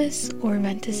Heartless or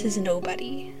Ventus's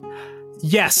Nobody?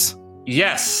 Yes.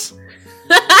 Yes.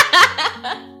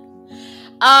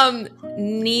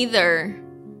 Neither.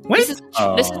 Wait. This is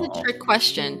a trick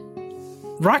question.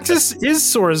 Roxas is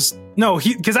Sora's. No,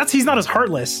 he's not as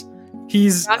heartless.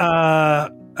 He's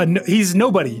he's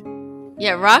nobody.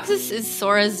 Yeah, Roxas is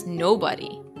Sora's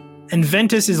nobody. And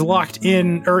Ventus is locked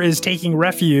in, or is taking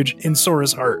refuge in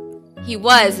Sora's heart. He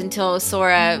was until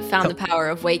Sora found the power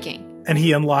of waking. And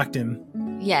he unlocked him.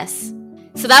 Yes.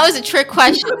 So that was a trick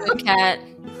question, Kat.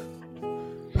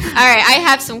 Alright, I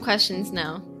have some questions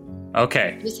now.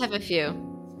 Okay. Just have a few.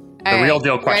 The real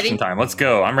deal question time. Let's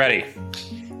go. I'm ready.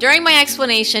 During my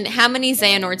explanation, how many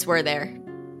Xehanorts were there?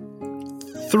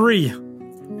 3.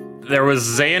 There was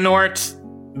Xehanort,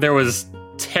 there was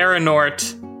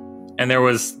Terranort, and there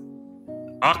was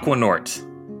Aquanort.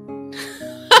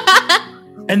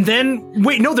 And then,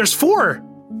 wait, no, there's 4.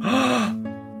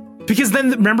 Because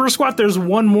then, remember, Squat, there's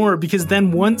one more. Because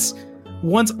then once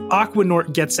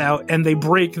Aquanort gets out and they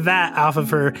break that off of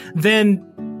her, then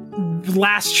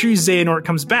last true Xehanort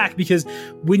comes back, because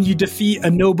when you defeat a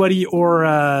nobody or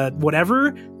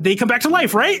whatever, they come back to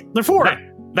life, right? They're 4.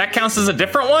 That counts as a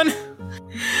different one?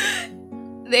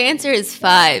 The answer is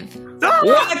 5.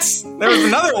 What? There was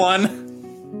another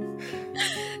one.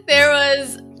 There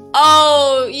was...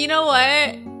 Oh, you know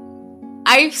what?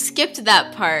 I skipped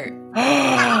that part.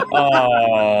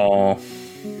 Oh.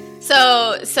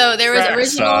 So there was Shraxa.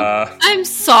 original... I'm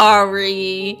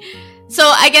sorry. So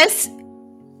I guess...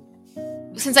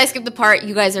 Since I skipped the part,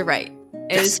 you guys are right.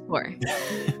 It is 4.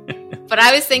 But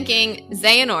I was thinking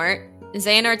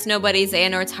Xehanort's nobody,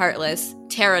 Xehanort's heartless,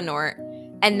 Terranort,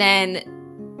 and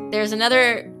then there's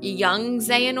another young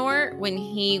Xehanort when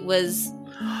he was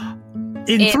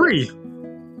in 3.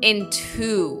 In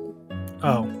 2.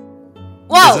 Oh.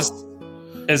 Whoa!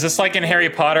 Is this like in Harry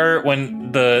Potter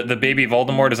when the baby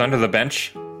Voldemort is under the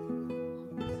bench?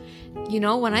 You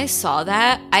know, when I saw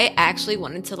that, I actually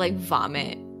wanted to like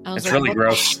vomit. I was it's like, really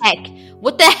gross.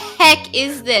 What the heck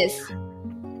is this?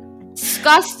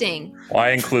 Disgusting.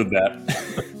 Why include that?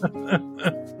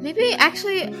 Maybe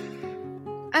actually,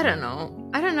 I don't know.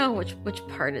 I don't know which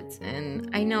part it's in.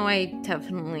 I know I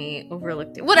definitely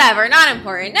overlooked it. Whatever, not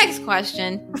important. Next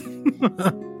question.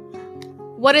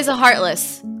 What is a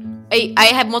heartless?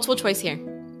 I have multiple choice here.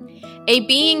 A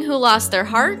being who lost their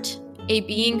heart, a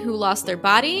being who lost their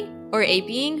body, or a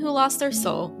being who lost their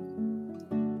soul?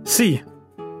 C.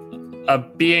 A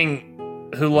being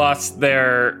who lost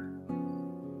their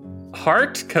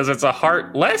heart, because it's a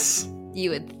heartless?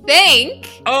 You would think.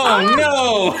 Oh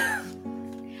no!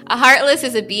 A heartless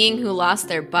is a being who lost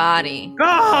their body.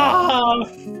 Oh!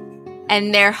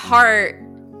 And their heart,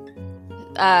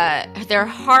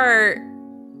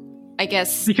 I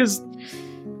guess. Because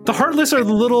the heartless are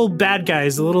the little bad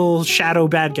guys, the little shadow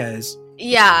bad guys.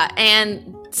 Yeah,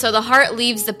 and so the heart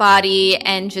leaves the body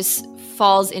and just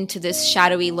falls into this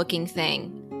shadowy looking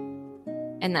thing.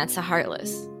 And that's a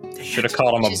heartless. Should have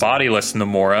called him a bodiless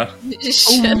Nomura.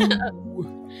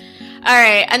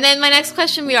 Alright, and then my next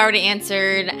question we already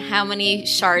answered. How many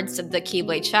shards did the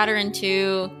Keyblade shatter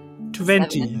into?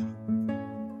 20.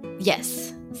 7.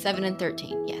 Yes. 7 and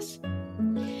 13, yes.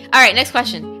 Alright, next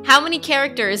question. How many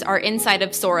characters are inside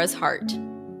of Sora's heart?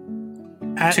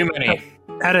 Too many.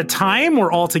 At a time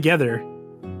or all together?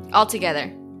 All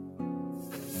together.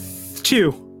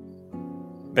 2.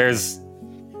 There's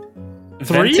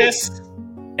 3? Ventus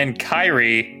and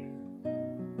Kairi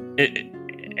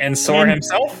and Sora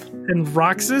himself? And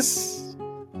Roxas?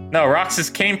 No, Roxas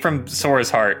came from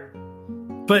Sora's heart.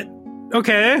 But,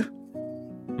 okay.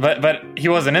 But he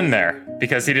wasn't in there,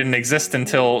 because he didn't exist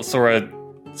until Sora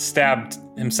stabbed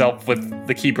himself with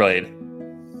the Keyblade.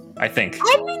 I think.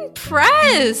 I'm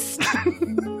impressed.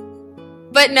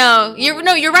 But no, you're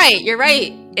right. You're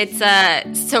right. It's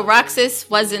so Roxas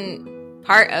wasn't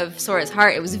part of Sora's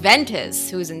heart. It was Ventus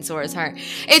who was in Sora's heart.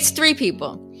 It's 3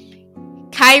 people: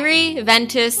 Kairi,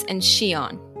 Ventus, and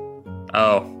Xion.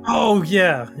 Oh,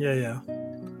 yeah.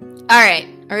 All right,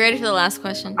 are we ready for the last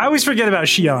question? I always forget about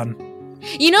Xion.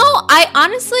 You know,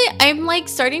 I'm like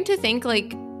starting to think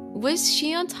like, was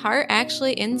Xion's heart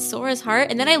actually in Sora's heart?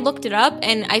 And then I looked it up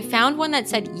and I found one that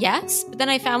said yes, but then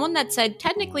I found one that said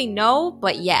technically no,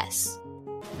 but yes.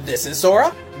 This is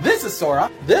Sora. This is Sora.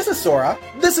 This is Sora.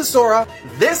 This is Sora.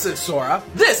 This is Sora.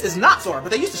 This is not Sora, but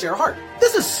they used to share a heart.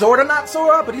 This is sorta not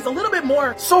Sora, but he's a little bit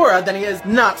more Sora than he is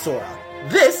not Sora.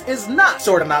 This is not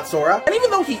sorta not Sora, and even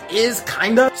though he is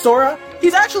kinda Sora,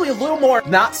 he's actually a little more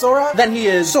not Sora than he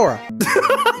is Sora.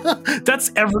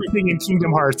 That's everything in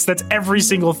Kingdom Hearts. That's every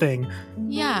single thing.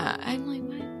 Yeah, I'm like,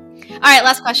 what? right,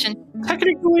 last question.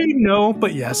 Technically, no,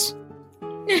 but yes.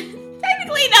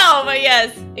 Technically, no, but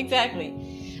yes,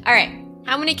 exactly. All right,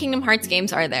 how many Kingdom Hearts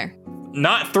games are there?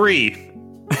 Not 3.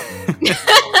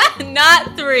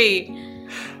 Not 3.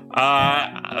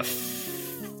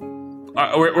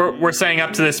 We're saying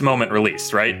up to this moment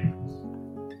released, right?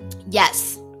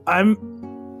 Yes.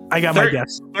 I got my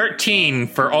guess. 13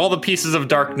 for all the pieces of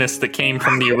darkness that came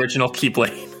from the original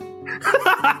Keyblade.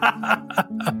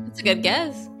 That's a good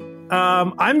guess.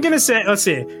 I'm gonna say, let's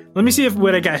see. Let me see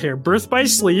what I got here. Birth by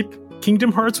Sleep,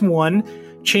 Kingdom Hearts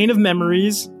 1, Chain of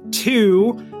Memories,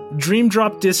 2, Dream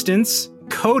Drop Distance,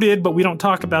 Coded, but we don't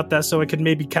talk about that, so I could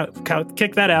maybe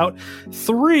kick that out.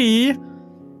 3,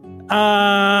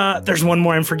 there's one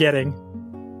more I'm forgetting.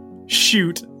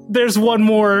 Shoot, there's one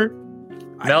more.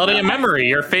 Melody of Memory,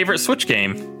 your favorite Switch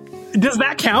game. Does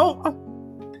that count?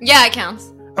 Yeah, it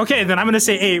counts. Okay, then I'm gonna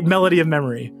say 8, Melody of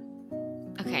Memory.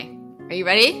 Okay, are you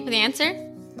ready for the answer?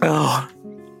 Oh.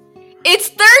 It's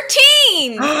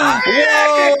 13!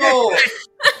 Whoa!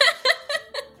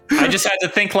 I just had to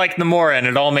think like Nomura, and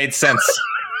it all made sense.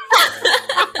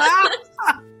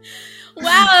 Wow,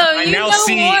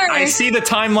 I see the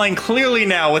timeline clearly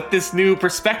now with this new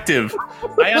perspective.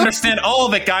 I understand all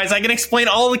of it, guys. I can explain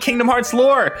all the Kingdom Hearts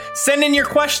lore. Send in your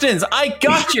questions. I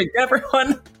got you,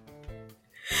 everyone.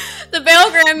 The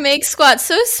Battlegram makes Squat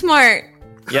so smart.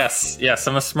 Yes,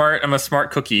 I'm a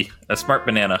smart cookie, a smart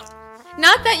banana.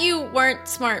 Not that you weren't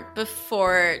smart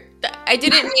before. I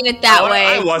didn't mean it that way.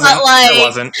 I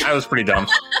wasn't. I was pretty dumb.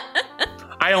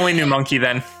 I only knew Monkey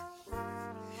then.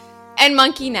 And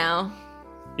Monkey now.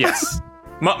 Yes.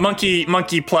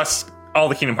 Monkey plus all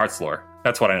the Kingdom Hearts lore.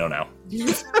 That's what I know now.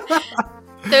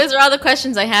 Those are all the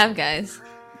questions I have, guys.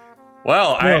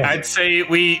 Well, I'd say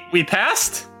we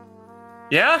passed.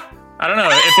 Yeah? I don't know.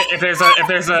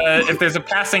 If there's a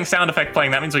passing sound effect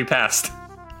playing, that means we passed.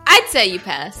 I'd say you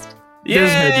passed.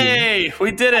 Yay!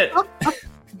 We did it.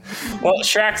 Well,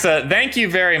 Shraxa, thank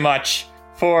you very much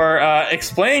for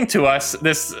explaining to us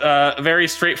this very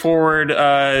straightforward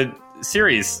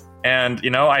series. And,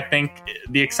 I think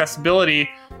the accessibility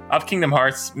of Kingdom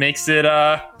Hearts makes it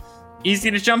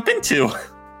easy to jump into.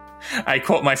 I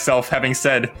quote myself having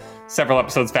said several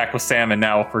episodes back with Sam and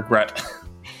now regret.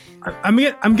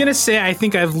 I'm gonna say I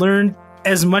think I've learned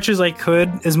as much as I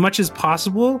could, as much as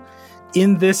possible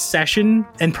in this session,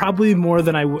 and probably more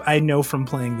than I know from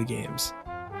playing the games.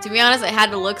 To be honest, I had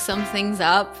to look some things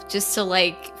up just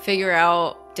to figure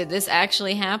out, did this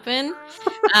actually happen?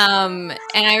 And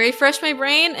I refreshed my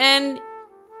brain, and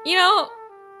there are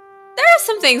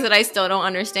some things that I still don't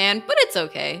understand, but it's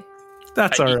okay.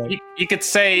 That's all right. You could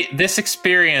say this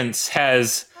experience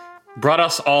has brought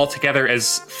us all together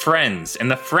as friends, and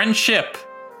the friendship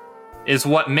is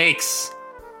what makes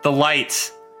the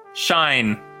light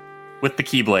shine with the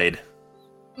Keyblade.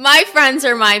 My friends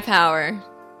are my power.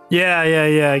 Yeah,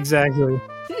 exactly.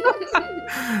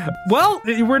 Well,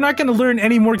 we're not going to learn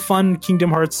any more fun Kingdom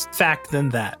Hearts fact than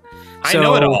that. I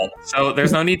know it all, so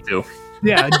there's no need to.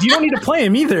 Yeah, you don't need to play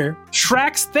him either.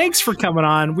 Shrax, thanks for coming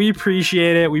on. We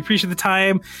appreciate it. We appreciate the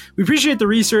time. We appreciate the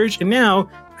research. And now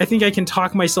I think I can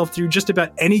talk myself through just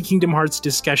about any Kingdom Hearts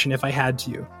discussion if I had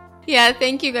to. Yeah,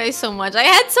 thank you guys so much. I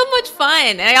had so much fun.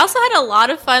 And I also had a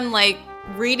lot of fun,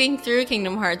 reading through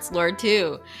Kingdom Hearts lore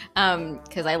too,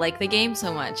 because I like the game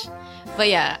so much. But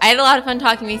yeah, I had a lot of fun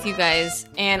talking with you guys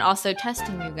and also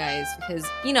testing you guys because,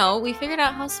 we figured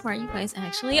out how smart you guys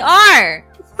actually are.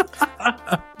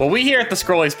 Well, we here at the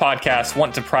Scrollies podcast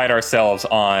want to pride ourselves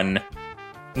on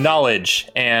knowledge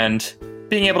and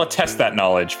being able to test that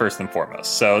knowledge first and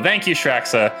foremost. So thank you,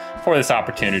 Shraxa, for this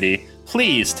opportunity.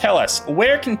 Please tell us,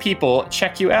 where can people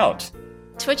check you out?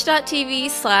 Twitch.tv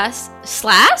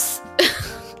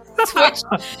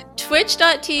Twitch.tv/Shraxa.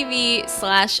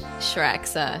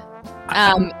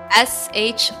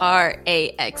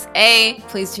 Shraxa.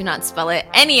 Please do not spell it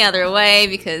any other way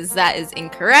because that is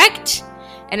incorrect.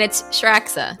 And it's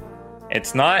Shraxa.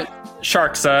 It's not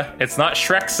Sharksa. It's not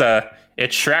Shrexa.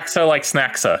 It's Shraxa like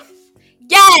Snacksa.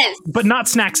 Yes! But not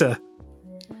Snacksa.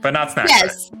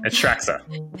 Yes. It's Shraxa.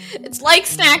 It's like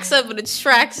Snacksa, but it's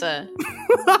Shraxa.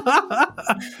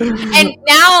 And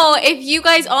now, if you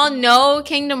guys all know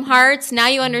Kingdom Hearts, now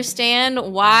you understand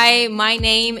why my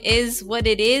name is what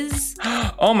it is.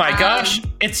 Oh my gosh,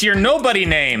 it's your nobody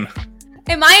name.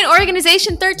 Am I an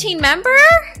Organization 13 member?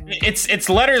 It's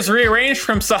letters rearranged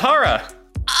from Sahara.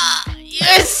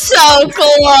 You're so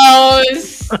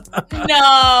close.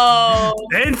 No.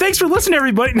 And thanks for listening,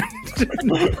 everybody.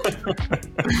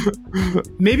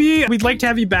 Maybe we'd like to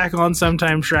have you back on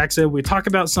sometime, Shraxa. We talk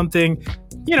about something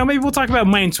maybe we'll talk about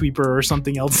Minesweeper or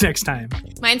something else next time.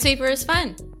 Minesweeper is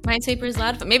fun. Minesweeper is a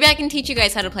lot of fun. Maybe I can teach you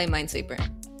guys how to play Minesweeper.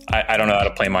 I don't know how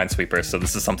to play Minesweeper, so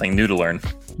this is something new to learn.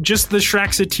 Just the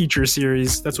Shraxa teacher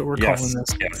series. That's what we're calling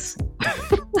this. Yes.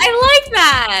 I like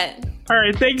that. All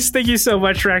right, thanks. Thank you so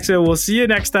much, Shraxa. We'll see you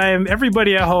next time.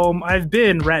 Everybody at home, I've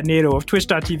been Ratnado of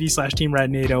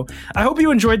twitch.tv/TeamRatnado. I hope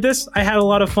you enjoyed this. I had a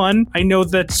lot of fun. I know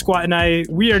that Squat and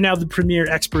we are now the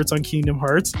premier experts on Kingdom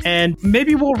Hearts, and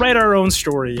maybe we'll write our own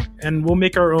story and we'll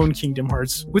make our own Kingdom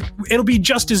Hearts. It'll be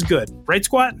just as good. Right,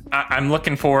 Squat? I'm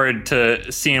looking forward to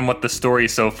seeing what the story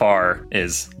so far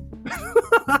is.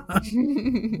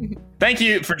 Thank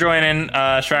you for joining,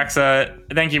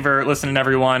 Shraxa. Thank you for listening,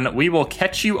 everyone. We will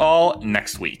catch you all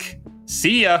next week.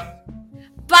 See ya.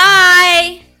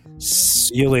 Bye.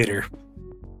 See you later.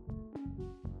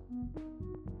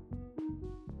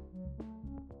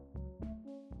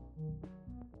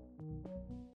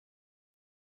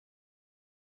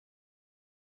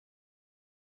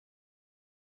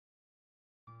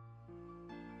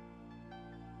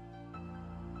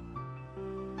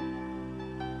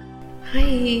 Hi.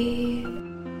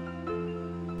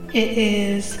 It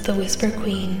is the Whisper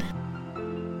Queen.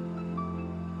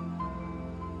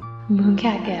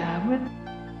 Mooncat Gab.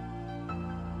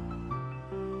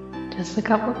 Just a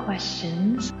couple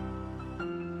questions.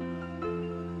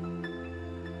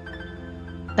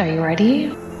 Are you ready?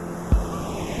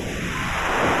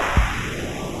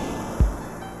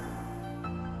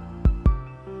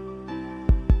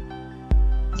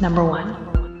 Number 1.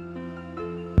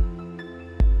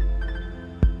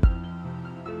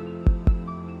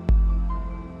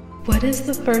 What is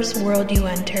the first world you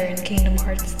enter in Kingdom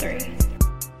Hearts 3?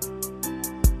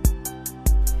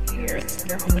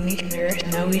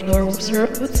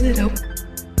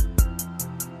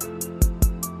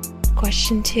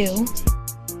 Question 2.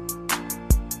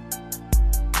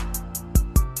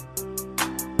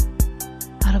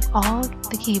 Out of all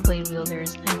the Keyblade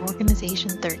wielders in Organization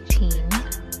 13,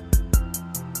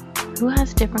 who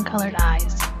has different colored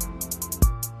eyes?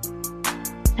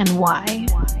 And why?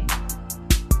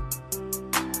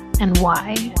 And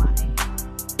why?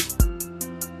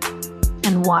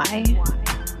 And why?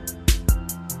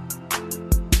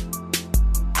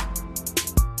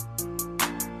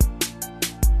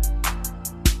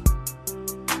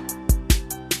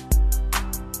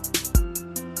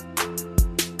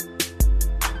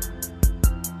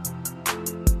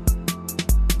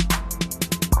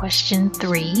 Question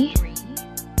 3.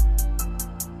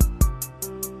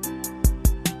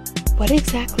 What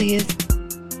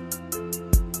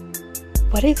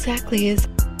exactly is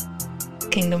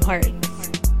Kingdom Hearts?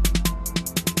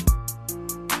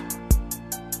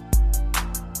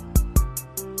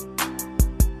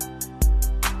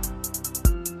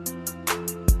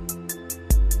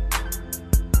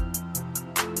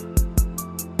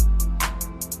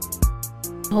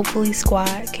 Hopefully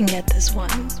Squat can get this one.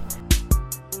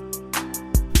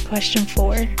 Question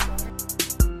 4.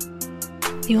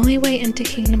 The only way into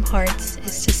Kingdom Hearts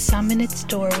is to summon its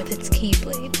door with its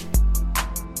Keyblade.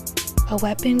 A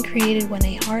weapon created when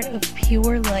a heart of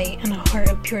pure light and a heart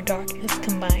of pure darkness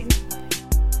combine.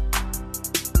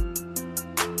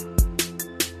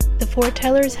 The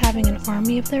foretellers, having an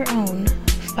army of their own,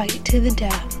 fight to the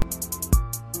death.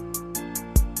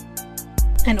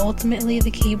 And ultimately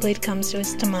the Keyblade comes to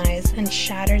its demise and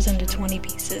shatters into 20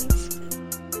 pieces.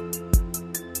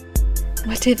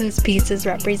 What do those pieces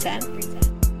represent?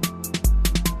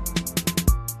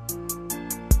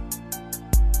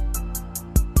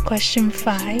 Question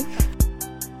 5.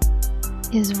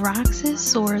 Is Roxas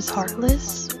Sora's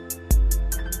heartless?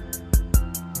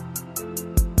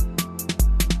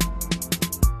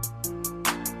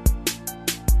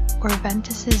 Or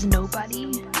Ventus's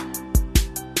nobody?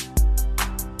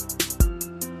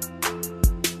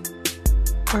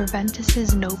 Or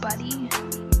Ventus's nobody?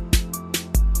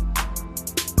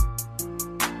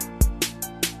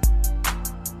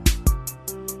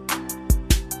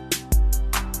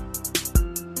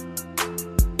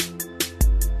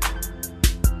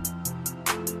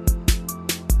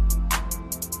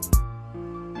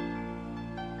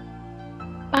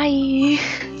 Bye!